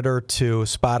competitor to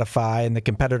Spotify and the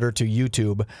competitor to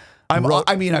YouTube. I've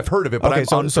heard of it, but Okay, I'm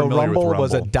so unfamiliar Rumble with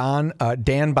was a Rumble.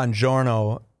 Dan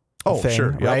Bongiorno thing,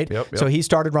 sure. Yep, right? yep. So he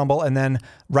started Rumble, and then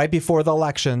right before the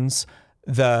elections,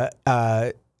 the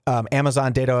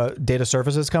Amazon Data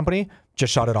Services Company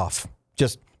just shut it off.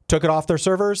 Just took it off their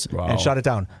servers and shut it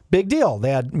down. Big deal.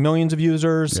 They had millions of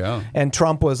users, and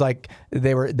Trump was like,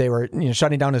 they were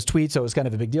shutting down his tweets, so it was kind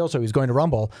of a big deal. So he was going to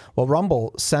Rumble. Well,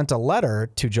 Rumble sent a letter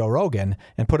to Joe Rogan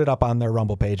and put it up on their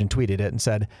Rumble page and tweeted it and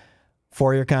said,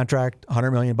 4-year contract,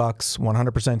 $100 million,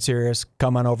 100% serious.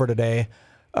 Come on over today.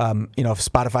 If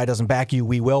Spotify doesn't back you,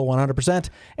 we will 100%.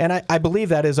 And I believe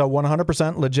that is a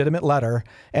 100% legitimate letter.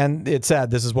 And it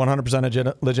said this is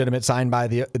 100% legitimate, signed by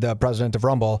the president of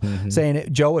Rumble, saying,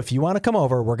 Joe, if you want to come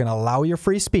over, we're going to allow your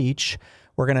free speech.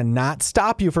 We're going to not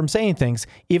stop you from saying things,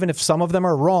 even if some of them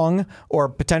are wrong or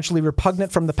potentially repugnant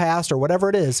from the past or whatever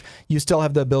it is. You still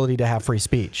have the ability to have free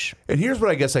speech. And here's what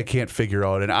I guess I can't figure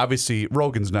out. And obviously,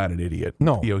 Rogan's not an idiot.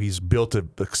 No. He's built a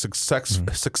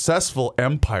successful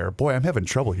empire. Boy, I'm having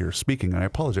trouble here speaking, and I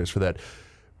apologize for that.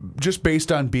 Just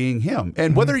based on being him.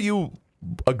 And whether you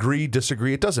agree,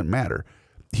 disagree, it doesn't matter.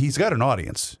 He's got an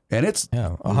audience, and it's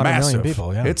 100 massive. million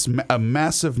people. Yeah. It's a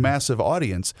massive, massive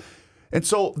audience. And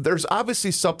so there's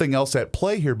obviously something else at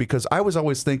play here, because I was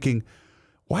always thinking,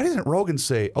 why doesn't Rogan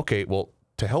say, okay, well,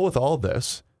 to hell with all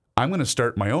this. I'm going to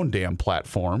start my own damn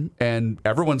platform, and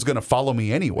everyone's going to follow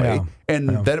me anyway.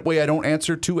 And that way I don't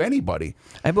answer to anybody.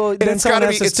 Well, then someone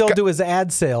has to still do his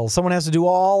ad sales. Someone has to do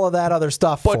all of that other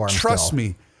stuff for him. But trust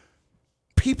me,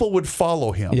 people would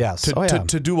follow him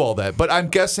to do all that. But I'm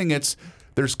guessing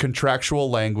there's contractual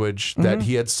language that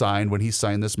he had signed when he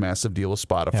signed this massive deal with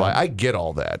Spotify. I get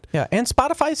all that. Yeah, and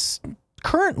Spotify's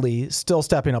currently still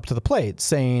stepping up to the plate,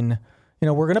 saying,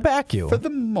 we're going to back you. For the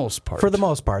most part. For the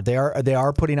most part. They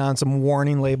are putting on some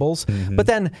warning labels. But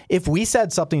then if we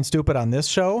said something stupid on this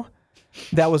show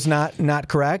that was not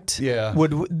correct,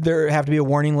 would there have to be a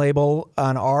warning label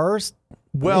on ours?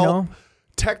 Well,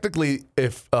 technically,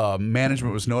 if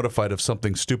management was notified of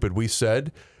something stupid we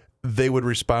said, they would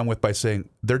respond by saying,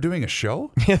 they're doing a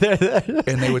show?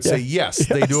 And they would say, yes.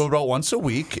 They do it about once a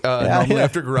week, normally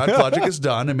after Garage Logic is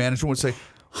done, and management would say,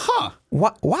 huh.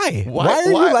 Why? Why are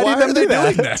you letting them do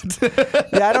that? Doing that?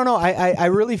 Yeah, I don't know. I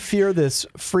really fear this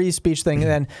free speech thing.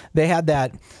 And then they had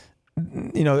that,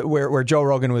 where Joe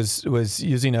Rogan was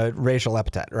using a racial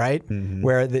epithet, right?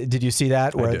 Where did you see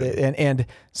that? Where and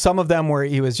some of them where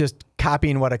he was just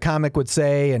copying what a comic would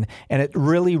say, and it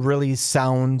really, really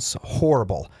sounds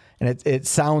horrible. And it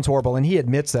sounds horrible, and he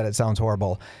admits that it sounds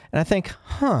horrible. And I think,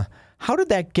 how did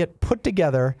that get put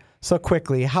together so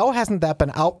quickly? How hasn't that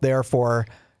been out there for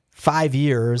 5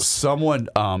 years? Someone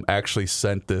actually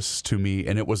sent this to me,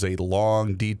 and it was a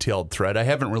long, detailed thread. I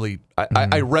haven't really...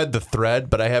 I read the thread,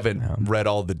 but I haven't read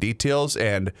all the details,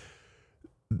 and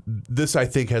this, I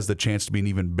think, has the chance to be an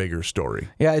even bigger story.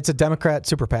 Yeah, it's a Democrat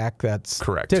super PAC that's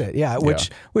correct. Did it? Yeah,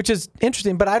 which is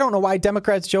interesting. But I don't know why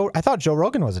Democrats. I thought Joe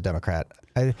Rogan was a Democrat.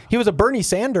 He was a Bernie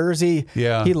Sanders. He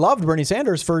loved Bernie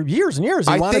Sanders for years and years.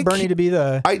 He wanted Bernie to be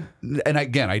the.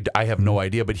 I have no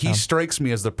idea, but he strikes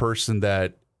me as the person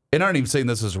that, and I'm not even saying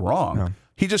this is wrong.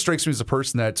 he just strikes me as a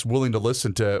person that's willing to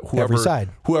listen to whoever side.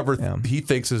 he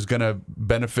thinks is going to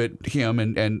benefit him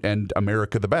and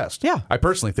America the best. Yeah. I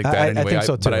personally think that I anyway. think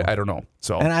so, too. But I don't know.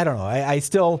 So And I don't know. I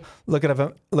still look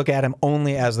at him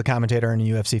only as the commentator in a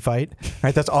UFC fight.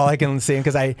 Right? That's all I can see him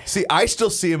because I still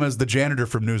see him as the janitor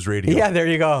from News Radio. Yeah, there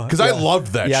you go. Because I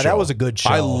loved that show. Yeah, that was a good show.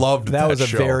 I loved that show. That was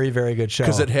a very, very good show.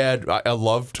 Because I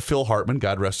loved Phil Hartman,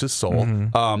 God rest his soul.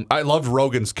 I loved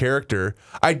Rogan's character.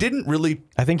 I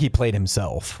think he played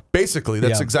himself. Basically,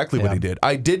 that's Yeah. exactly what Yeah. he did.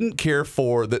 I didn't care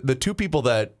for the two people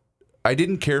that I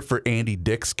didn't care for Andy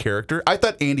Dick's character. I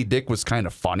thought Andy Dick was kind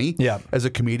of funny as a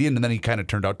comedian, and then he kind of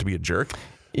turned out to be a jerk.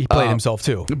 He played himself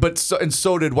too. But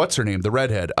so did what's her name, the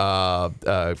redhead,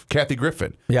 Kathy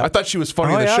Griffin. Yep. I thought she was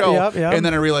funny in the yeah, show, yep. and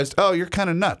then I realized, oh, you're kind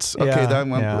of nuts. Okay,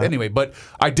 Yeah. anyway, but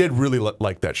I did really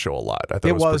like that show a lot. I thought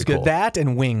it was pretty good. cool. That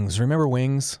and Wings. Remember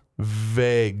Wings?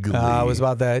 Vaguely, It was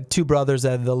about the two brothers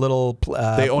that had the little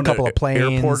they owned couple an of planes,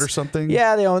 airport or something.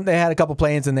 Yeah, they had a couple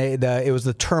planes, and it was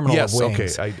the terminal Yes, of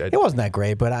Wings. okay. It wasn't that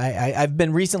great, but I've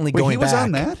been recently going he was back.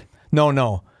 on that?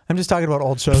 No. I'm just talking about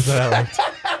old shows that I liked.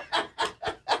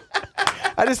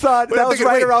 I just thought that was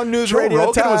right around News Joe Radio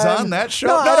Rogan time. was on that show?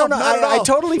 No, I don't know. not at I all.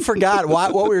 totally forgot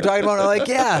what we were talking about. I'm like,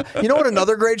 yeah, you know what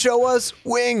another great show was?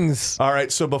 Wings. All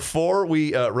right, so before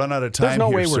we run out of time, There's no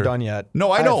here, way sir, we're done yet.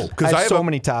 No, I know because I have so a-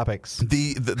 many topics.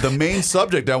 The main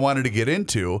subject I wanted to get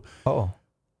into. Oh,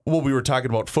 Well, we were talking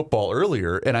about football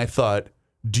earlier, and I thought,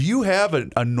 do you have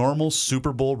a normal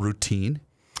Super Bowl routine?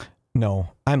 no.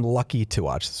 I'm lucky to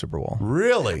watch the Super Bowl.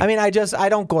 Really? I mean, I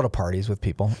don't go to parties with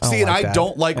people. See, and I that.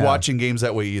 don't like Yeah. watching games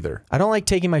that way either. I don't like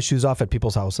taking my shoes off at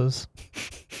people's houses.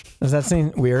 Does that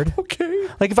seem weird? Okay.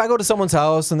 Like if I go to someone's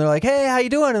house and they're like, "Hey, how you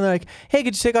doing?" and they're like, "Hey,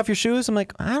 could you take off your shoes?" I'm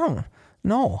like, "I don't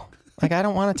know." Like I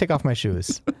don't want to take off my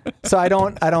shoes. So I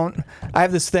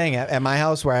have this thing at my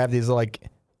house where I have these like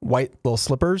white little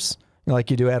slippers, like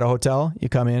you do at a hotel. You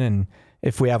come in and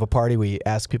if we have a party, we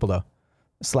ask people to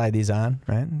slide these on,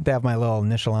 right? They have my little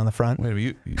initial on the front. Wait a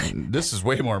minute, this is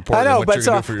way more I important know, than what but you're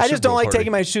so going to do for your I just Super don't Bowl like party.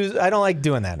 taking my shoes. I don't like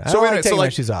doing that. I So don't wait a like minute, taking so my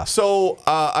like, shoes off. So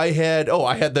I had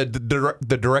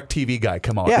the direct TV guy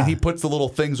come out, Yeah. and he puts the little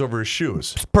things over his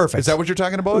shoes. Perfect. Is that what you're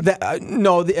talking about?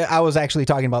 No, I was actually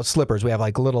talking about slippers. We have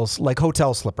like little, like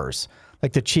hotel slippers,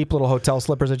 like the cheap little hotel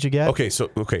slippers that you get. Okay. So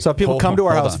So if people come to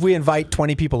our house, if we invite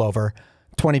 20 people over,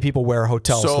 20 people wear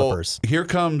hotel slippers. Here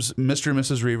comes Mr. and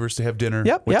Mrs. Reavers to have dinner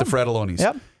Yep, with yep. the Frattallonis.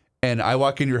 Yep. And I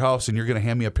walk into your house, and you're going to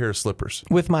hand me a pair of slippers.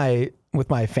 With my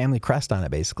family crest on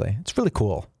it, basically. It's really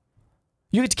cool.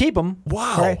 You get to keep them.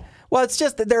 Wow. Right? Well, it's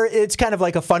just it's kind of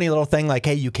like a funny little thing. Like,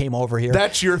 hey, you came over here.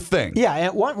 That's your thing. Yeah,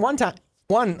 and one time,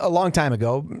 a long time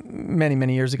ago,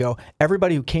 many years ago,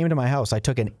 everybody who came to my house, I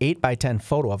took an 8x10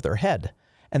 photo of their head,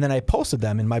 and then I posted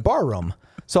them in my bar room.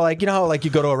 So like, you know how like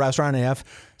you go to a restaurant and have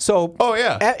so. Oh,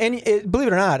 yeah. And believe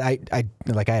it or not, I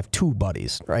have two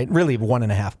buddies, right? Really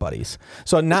 1.5 buddies.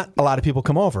 So not a lot of people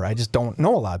come over. I just don't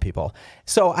know a lot of people.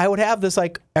 So I would have this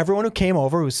like everyone who came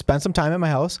over who spent some time at my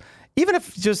house. Even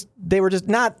if they were just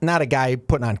not a guy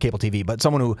putting on cable TV, but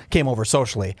someone who came over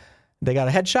socially, they got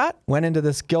a headshot, went into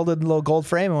this gilded little gold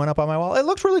frame, and went up on my wall. It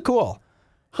looked really cool.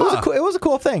 It was a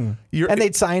cool thing, and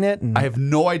they'd sign it. And I have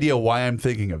no idea why I'm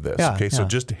thinking of this. Yeah, okay, so yeah.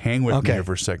 just hang with me Okay. here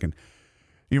for a second.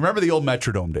 You remember the old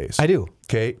Metrodome days? I do.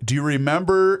 Okay. Do you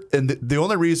remember? And the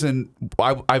only reason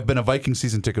I've been a Viking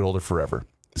season ticket holder forever.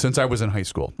 Since I was in high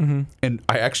school. Mm-hmm. And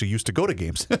I actually used to go to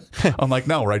games. Unlike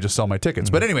now where I just sell my tickets.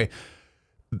 Mm-hmm. But anyway,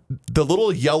 the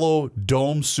little yellow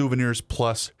Dome Souvenirs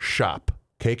Plus shop.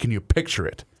 Okay, can you picture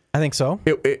it? I think so.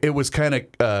 It was kind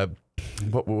of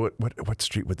what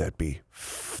street would that be?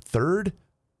 Third?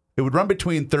 It would run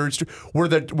between Third Street where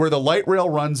the light rail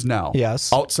runs now.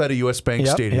 Yes. Outside of US Bank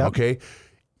Yep, Stadium, yep. okay?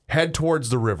 Head towards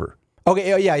the river.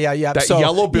 Okay. Yeah. That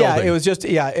yellow building. Yeah, it was just.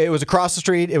 Yeah, it was across the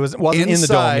street. It wasn't in the dome.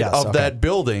 Inside Yes, of okay. that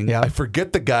building, Yeah. I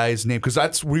forget the guy's name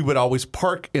because we would always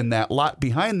park in that lot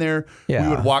behind there. Yeah.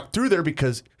 We would walk through there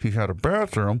because he had a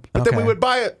bathroom. But then we Okay. would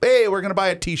buy it. Hey, we're going to buy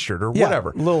a T-shirt or Yeah,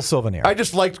 whatever. little souvenir. I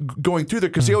just liked going through there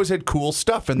because he always had cool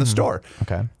stuff in the store.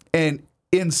 Okay. And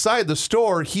inside the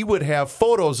store, he would have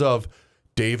photos of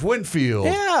Dave Winfield,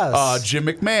 Yes. Jim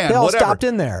McMahon, They all whatever. stopped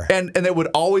in there. And they would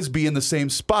always be in the same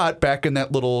spot back in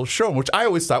that little showroom, which I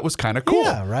always thought was kind of cool.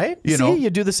 Yeah. Right. You See, know, you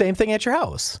do the same thing at your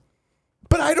house.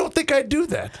 but I don't think I'd do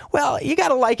that. Well, you got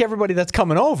to like everybody that's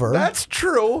coming over. That's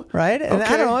true. right. And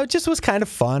Okay. I don't know. It just was kind of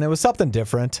fun. It was something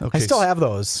different. I Okay, still so- have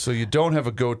those. So you don't have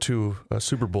a go-to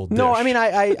Super Bowl dish? No, I mean,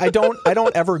 I don't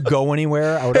ever go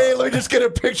anywhere. I would, Hey, let me just get a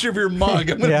picture of your mug.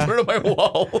 I'm going to Yeah. put it on my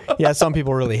wall. yeah, some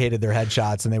people really hated their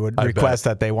headshots and they would request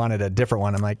that they wanted a different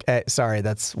one. I'm like, hey, sorry,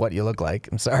 that's what you look like.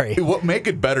 I'm sorry. What make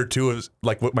it better too is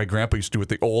like what my grandpa used to do with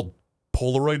the old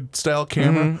Polaroid style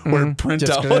camera where it print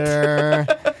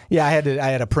out. Yeah, I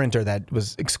had a printer that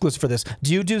was exclusive for this.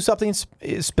 Do you do something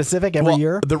specific every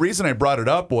year? The reason I brought it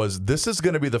up was this is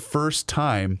going to be the first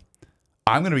time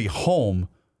I'm going to be home,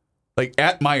 like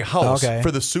at my house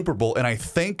for the Super Bowl, and I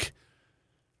think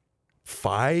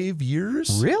 5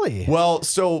 years. Really? Well,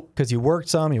 so because you worked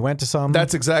some, you went to some.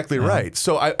 That's exactly right.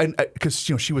 So I because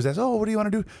she was asked, oh, what do you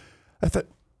want to do? I thought,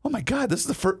 oh my God, this is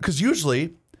the first, because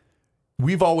usually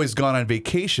we've always gone on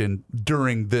vacation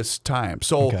during this time.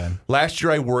 So last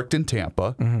year I worked in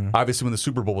Tampa. Obviously, when the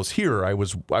Super Bowl was here, I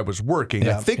was working.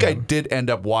 I think I did end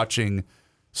up watching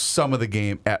some of the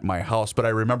game at my house, but I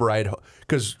remember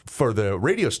because for the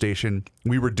radio station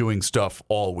we were doing stuff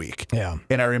all week. Yeah,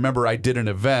 and I remember I did an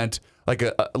event like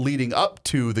a leading up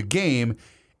to the game,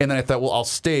 and then I thought, well, I'll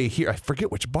stay here. I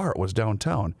forget which bar it was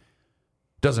downtown.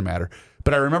 Doesn't matter.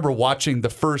 But I remember watching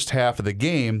the first half of the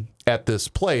game at this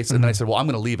place, and then I said, well, I'm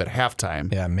going to leave at halftime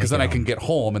because then I can get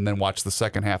home and then watch the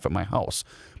second half at my house,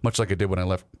 much like I did when I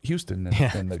left Houston,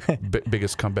 and the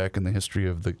biggest comeback in the history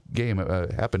of the game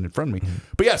happened in front of me.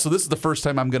 But yeah, so this is the first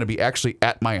time I'm going to be actually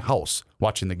at my house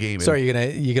watching the game. So are you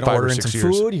gonna order in some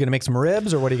food? You gonna make some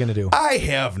ribs, or what are you gonna do? I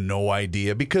have no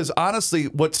idea, because honestly,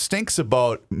 what stinks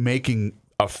about making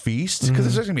a feast, because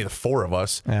there's going to be the four of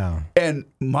us. Yeah. And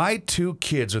my two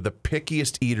kids are the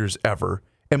pickiest eaters ever.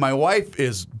 And my wife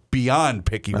is beyond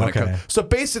picky when it comes. So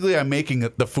basically, I'm making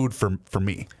the food for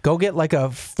me. Go get like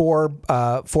a four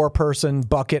person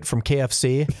bucket from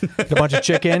KFC. Get a bunch of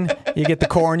chicken. You get the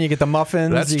corn. You get the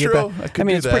muffins. That's true. I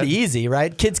mean, it's pretty easy,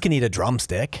 right? Kids can eat a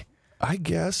drumstick. I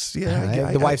guess,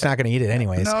 yeah. The wife's not going to eat it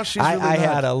anyways. No, she's really I not.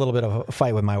 had a little bit of a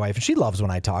fight with my wife, and she loves when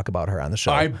I talk about her on the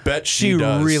show. I bet she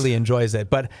does. She really enjoys it.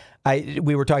 But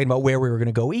we were talking about where we were going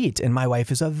to go eat, and my wife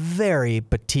is a very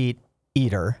petite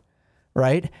eater,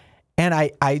 right? And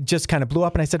I just kind of blew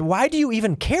up, and I said, why do you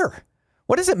even care?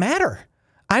 What does it matter?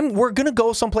 We're going to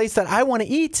go someplace that I want to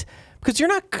eat, because you're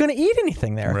not going to eat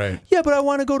anything there. Right. Yeah, but I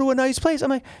want to go to a nice place. I'm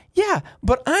like, yeah,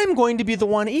 but I'm going to be the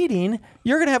one eating.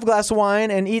 You're going to have a glass of wine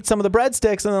and eat some of the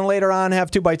breadsticks, and then later on have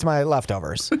 2 bites of my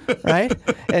leftovers, right?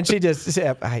 And she just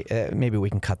said, maybe we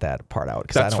can cut that part out,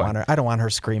 because I don't want her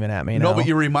screaming at me. No, but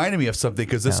you reminded me of something,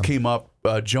 because this came up.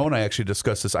 Joe and I actually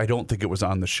discussed this. I don't think it was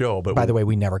on the show, but by the way,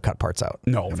 we never cut parts out.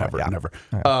 No, never.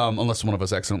 Unless one of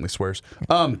us accidentally swears.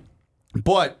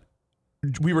 But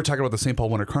we were talking about the St. Paul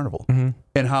Winter Carnival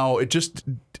and how it just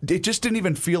didn't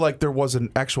even feel like there was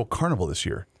an actual carnival this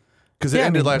year, because it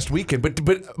ended last weekend.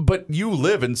 But you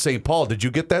live in St. Paul. Did you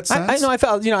get that sense? I know. I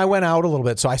felt, I went out a little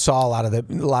bit, so I saw a lot of the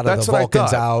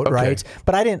Vulcans out, right?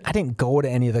 But I didn't go to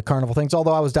any of the carnival things.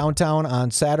 Although I was downtown on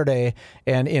Saturday,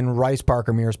 and in Rice Park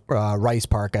or Rice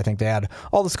Park, I think they had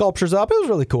all the sculptures up. It was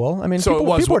really cool. I mean, so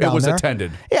people were down there.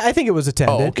 Attended. Yeah, I think it was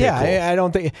attended. Oh, okay, yeah,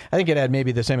 cool. I think it had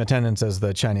maybe the same attendance as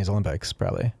the Chinese Olympics,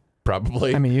 probably.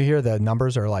 Probably. I mean, you hear the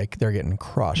numbers are like they're getting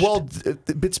crushed. Well,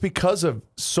 it's because of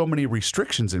so many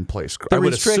restrictions in place. The I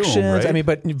would restrictions, assume, right? I mean,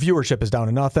 but viewership is down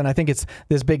to nothing. I think it's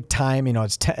this big time.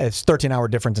 It's 13-hour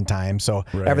difference in time, so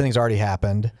everything's already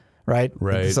happened, right?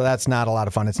 Right. So that's not a lot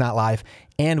of fun. It's not live,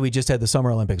 and we just had the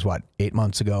Summer Olympics 8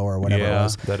 months ago or whatever it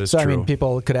was. That is so true. I mean,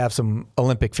 people could have some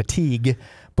Olympic fatigue,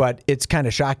 but it's kind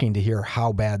of shocking to hear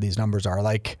how bad these numbers are.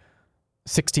 Like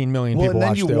 16 million people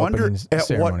watch the opening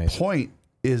ceremonies. At what point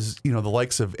is the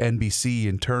likes of NBC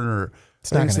and Turner?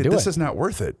 It's not going to do this it. is not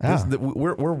worth it. Yeah.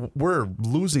 We're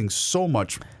losing so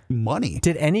much money.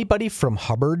 Did anybody from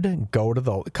Hubbard go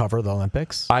to cover the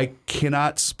Olympics? I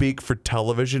cannot speak for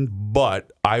television,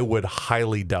 but I would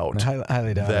highly doubt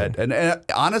highly doubt that. And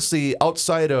honestly,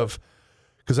 outside of,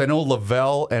 because I know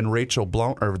Lavelle and Rachel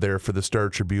Blount are there for the Star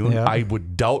Tribune. Yeah. I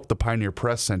would doubt the Pioneer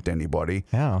Press sent anybody.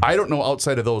 Yeah. I don't know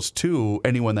outside of those two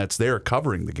anyone that's there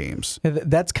covering the games.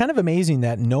 That's kind of amazing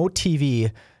that no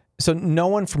TV, so no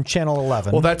one from Channel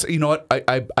 11. Well, that's, what,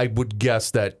 I would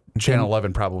guess that Channel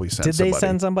 11 probably sent somebody. Did they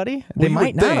send somebody? Well, they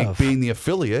might not have. Being the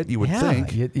affiliate, you would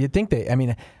think. You'd think I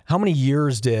mean, how many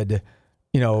years did,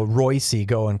 Royce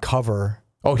go and cover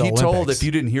the Olympics? Told, if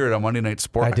you didn't hear it on Monday Night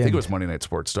Sports, I think it was Monday Night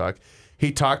Sports Talk,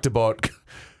 he talked about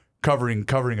covering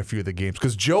a few of the games,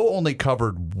 because Joe only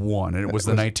covered one, and it was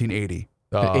the 1980.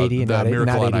 80, the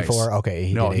Miracle on Ice. 84.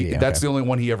 Okay, that's the only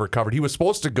one he ever covered. He was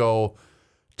supposed to go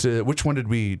to, which one did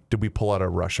we pull out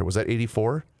of Russia? Was that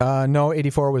 84? No,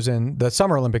 84 was in the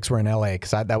Summer Olympics were in LA,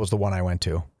 because that was the one I went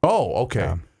to. Oh,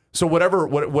 okay. So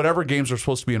whatever games were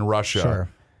supposed to be in Russia. Sure.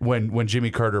 When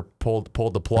Jimmy Carter pulled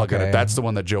the plug on it, that's the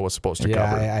one that Joe was supposed to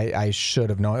cover. Yeah, I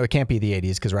should have known. It can't be the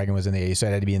 80s, because Reagan was in the 80s, so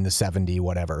it had to be in the 70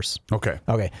 whatevers.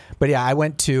 Okay. But yeah, I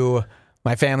went to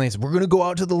my family's, we're going to go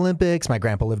out to the Olympics. My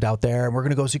grandpa lived out there, and we're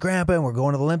going to go see grandpa, and we're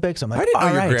going to the Olympics. I'm like, I didn't know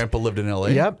all your right. grandpa lived in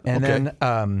L.A. Yep. And Okay.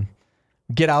 then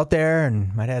get out there,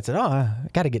 and my dad said, oh, I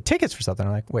got to get tickets for something.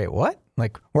 I'm like, wait, what?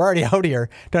 Like, we're already out here.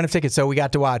 Don't have tickets. So we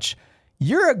got to watch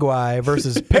Uruguay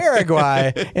versus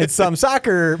Paraguay in some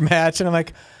soccer match. And I'm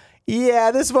like,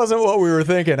 yeah, this wasn't what we were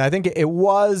thinking. I think it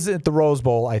was at the Rose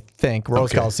Bowl, I think.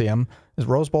 Rose Coliseum. Is it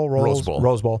Rose Bowl? Rose Bowl.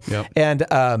 Rose Bowl. Yep. And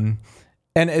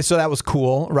so that was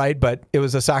cool, right? But it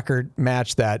was a soccer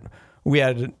match that we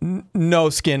had no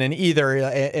skin in either,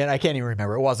 and I can't even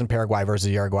remember. It wasn't Paraguay versus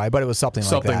Uruguay, but it was something like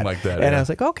that. Something like that, And yeah. I was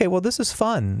like, okay, well, this is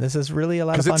fun. This is really a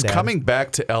lot of fun. Because it's Dad. coming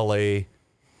back to L.A.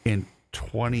 in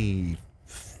 23rd.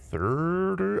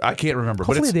 I can't remember.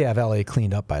 Hopefully but it's, they have LA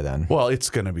cleaned up by then. well, it's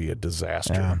going to be a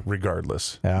disaster Yeah.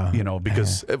 regardless. Yeah. You know,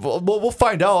 because we'll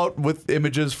find out with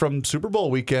images from Super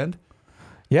Bowl weekend.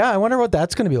 Yeah, I wonder what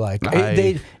that's going to be like.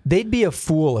 I- They'd be a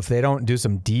fool if they don't do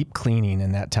some deep cleaning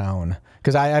in that town.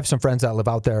 Because I have some friends that live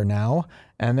out there now,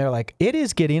 and they're like, it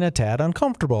is getting a tad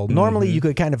uncomfortable. Normally, you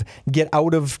could kind of get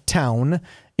out of town,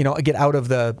 get out of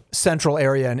the central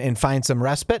area and find some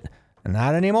respite.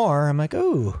 Not anymore. I'm like,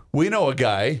 ooh. We know a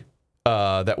guy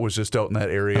that was just out in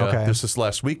that area Okay. just this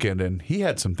last weekend, and he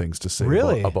had some things to say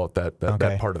Really? about that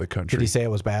Okay. part of the country. Did he say it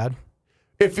was bad?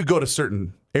 If you go to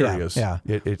certain areas, yeah.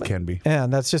 It can be. Yeah,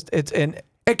 that's just, and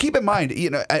keep in mind,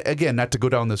 again, not to go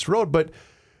down this road, but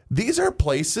these are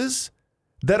places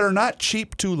that are not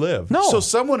cheap to live. No. So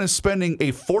someone is spending a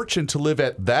fortune to live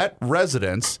at that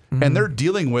residence, and they're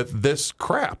dealing with this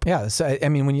crap. yeah. So, I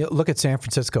mean, when you look at San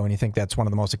Francisco and you think that's one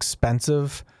of the most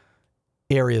expensive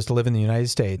areas to live in the United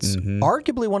States,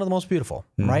 arguably one of the most beautiful,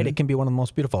 right? It can be one of the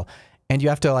most beautiful. And you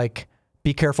have to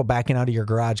be careful backing out of your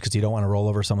garage because you don't want to roll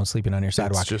over someone sleeping on your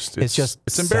sidewalk. just- it's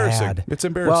it's embarrassing. sad. It's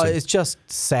embarrassing. Well, it's just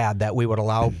sad that we would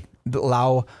allow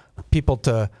people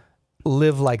to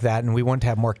live like that, and we wouldn't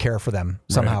have more care for them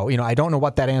somehow. I don't know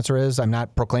what that answer is. I'm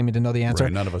not proclaiming to know the answer.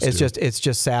 Right, none of us it's do.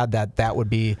 just sad that would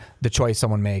be the choice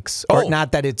someone makes, Oh. or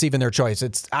not that it's even their choice.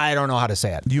 I don't know how to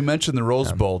say it. You mentioned the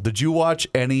Rose Bowl. Did you watch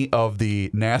any of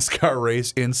the NASCAR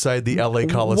race inside the LA What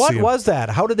Coliseum? was that?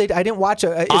 How did they? I didn't watch it.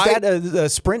 Is that a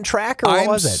sprint track or what I'm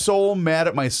was it? so mad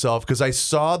at myself because I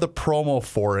saw the promo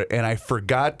for it and I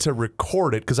forgot to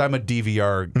record it because I'm a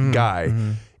DVR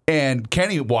guy. And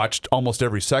Kenny watched almost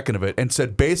every second of it and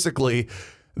said basically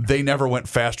they never went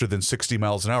faster than 60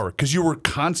 miles an hour because you were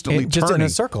constantly Just turning. in a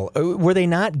circle. Were they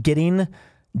not getting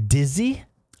dizzy?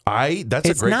 That's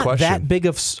It's a great not question. that big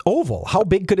of oval. How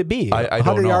big could it be? I don't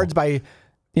 100 know. yards by,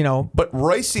 But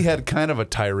Ricey had kind of a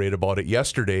tirade about it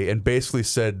yesterday and basically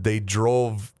said they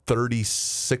drove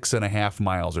 36 and a half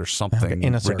miles or something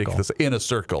in a circle. ridiculous in a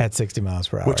circle. at 60 miles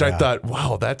per hour. Which I yeah. thought,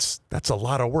 wow, that's a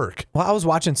lot of work. Well, I was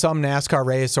watching some NASCAR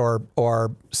race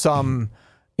or some,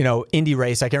 Indy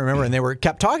race. I can't remember, and they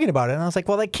kept talking about it, and I was like,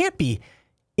 well, they can't be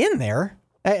in there.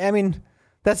 I mean,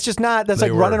 that's just not. That's They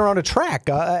like were. running around a track.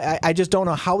 I just don't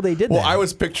know how they did Well, that. I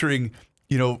was picturing,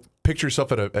 picture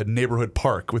yourself at a neighborhood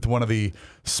park with one of the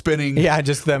spinning. Yeah,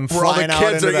 just them where all the flying out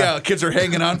kids into are kids are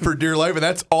hanging on for dear life, and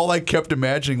that's all I kept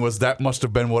imagining was that must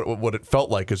have been what it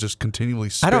felt like, is just continually I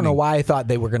spinning. don't know why I thought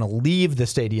they were going to leave the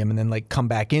stadium and then come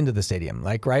back into the stadium,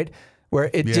 right? Where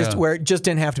it just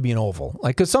didn't have to be an oval,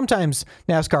 because sometimes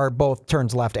NASCAR both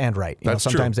turns left and right. That's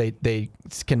true. Sometimes they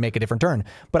can make a different turn,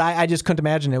 but I just couldn't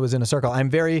imagine it was in a circle. I'm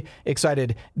very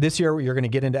excited. This year you're going to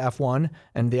get into F1,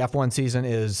 and the F1 season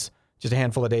is just a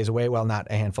handful of days away. Well, not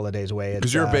a handful of days away.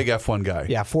 Because you're a big F1 guy.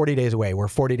 Yeah, 40 days away. We're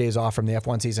 40 days off from the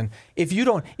F1 season.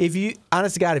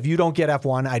 Honest to God, if you don't get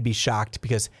F1, I'd be shocked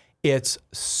because it's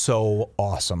so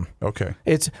awesome. Okay.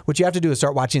 It's what you have to do is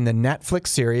start watching the Netflix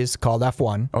series called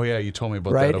F1. Oh yeah, you told me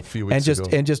about Right, that a few weeks ago.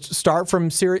 and just start from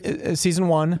season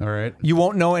 1. All right. You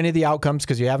won't know any of the outcomes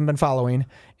because you haven't been following,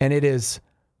 and it is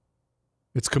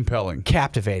It's compelling.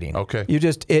 captivating. Okay.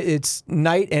 It's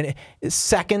night, and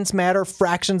seconds matter,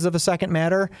 fractions of a second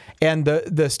matter, and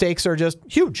the stakes are just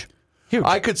huge. Huge.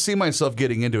 I could see myself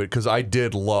getting into it because I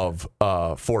did love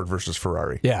Ford versus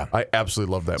Ferrari. Yeah. I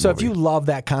absolutely love that So movie. if you love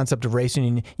that concept of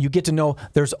racing, you get to know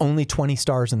there's only 20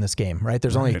 stars in this game, right?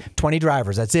 There's only 20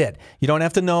 drivers. That's it. You don't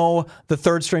have to know the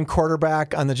third string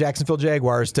quarterback on the Jacksonville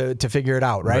Jaguars to figure it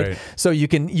out, right? Right. So you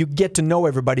get to know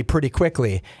everybody pretty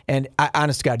quickly. And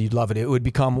honest to God, you'd love it. It would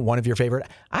become one of your favorite.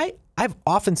 I've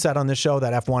often said on this show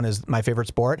that F1 is my favorite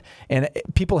sport, and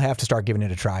people have to start giving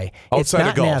it a try. Outside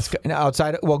of golf.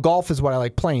 NASCAR. Golf is what I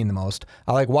like playing the most.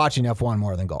 I like watching F1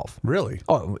 more than golf. Really?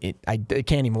 Oh, I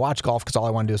can't even watch golf because all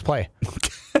I want to do is play.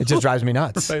 It just drives me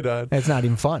nuts. Right on. It's not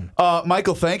even fun.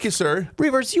 Michael, thank you, sir.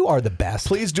 Reavers, you are the best.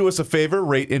 Please do us a favor,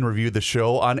 rate and review the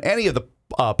show on any of the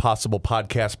possible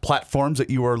podcast platforms that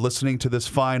you are listening to this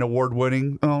fine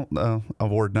award-winning,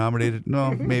 award-nominated,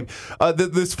 no, maybe,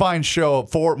 this fine show.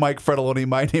 For Mike Fredoloni,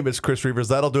 my name is Chris Reavers.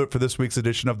 That'll do it for this week's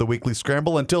edition of the Weekly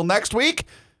Scramble. Until next week,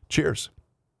 cheers.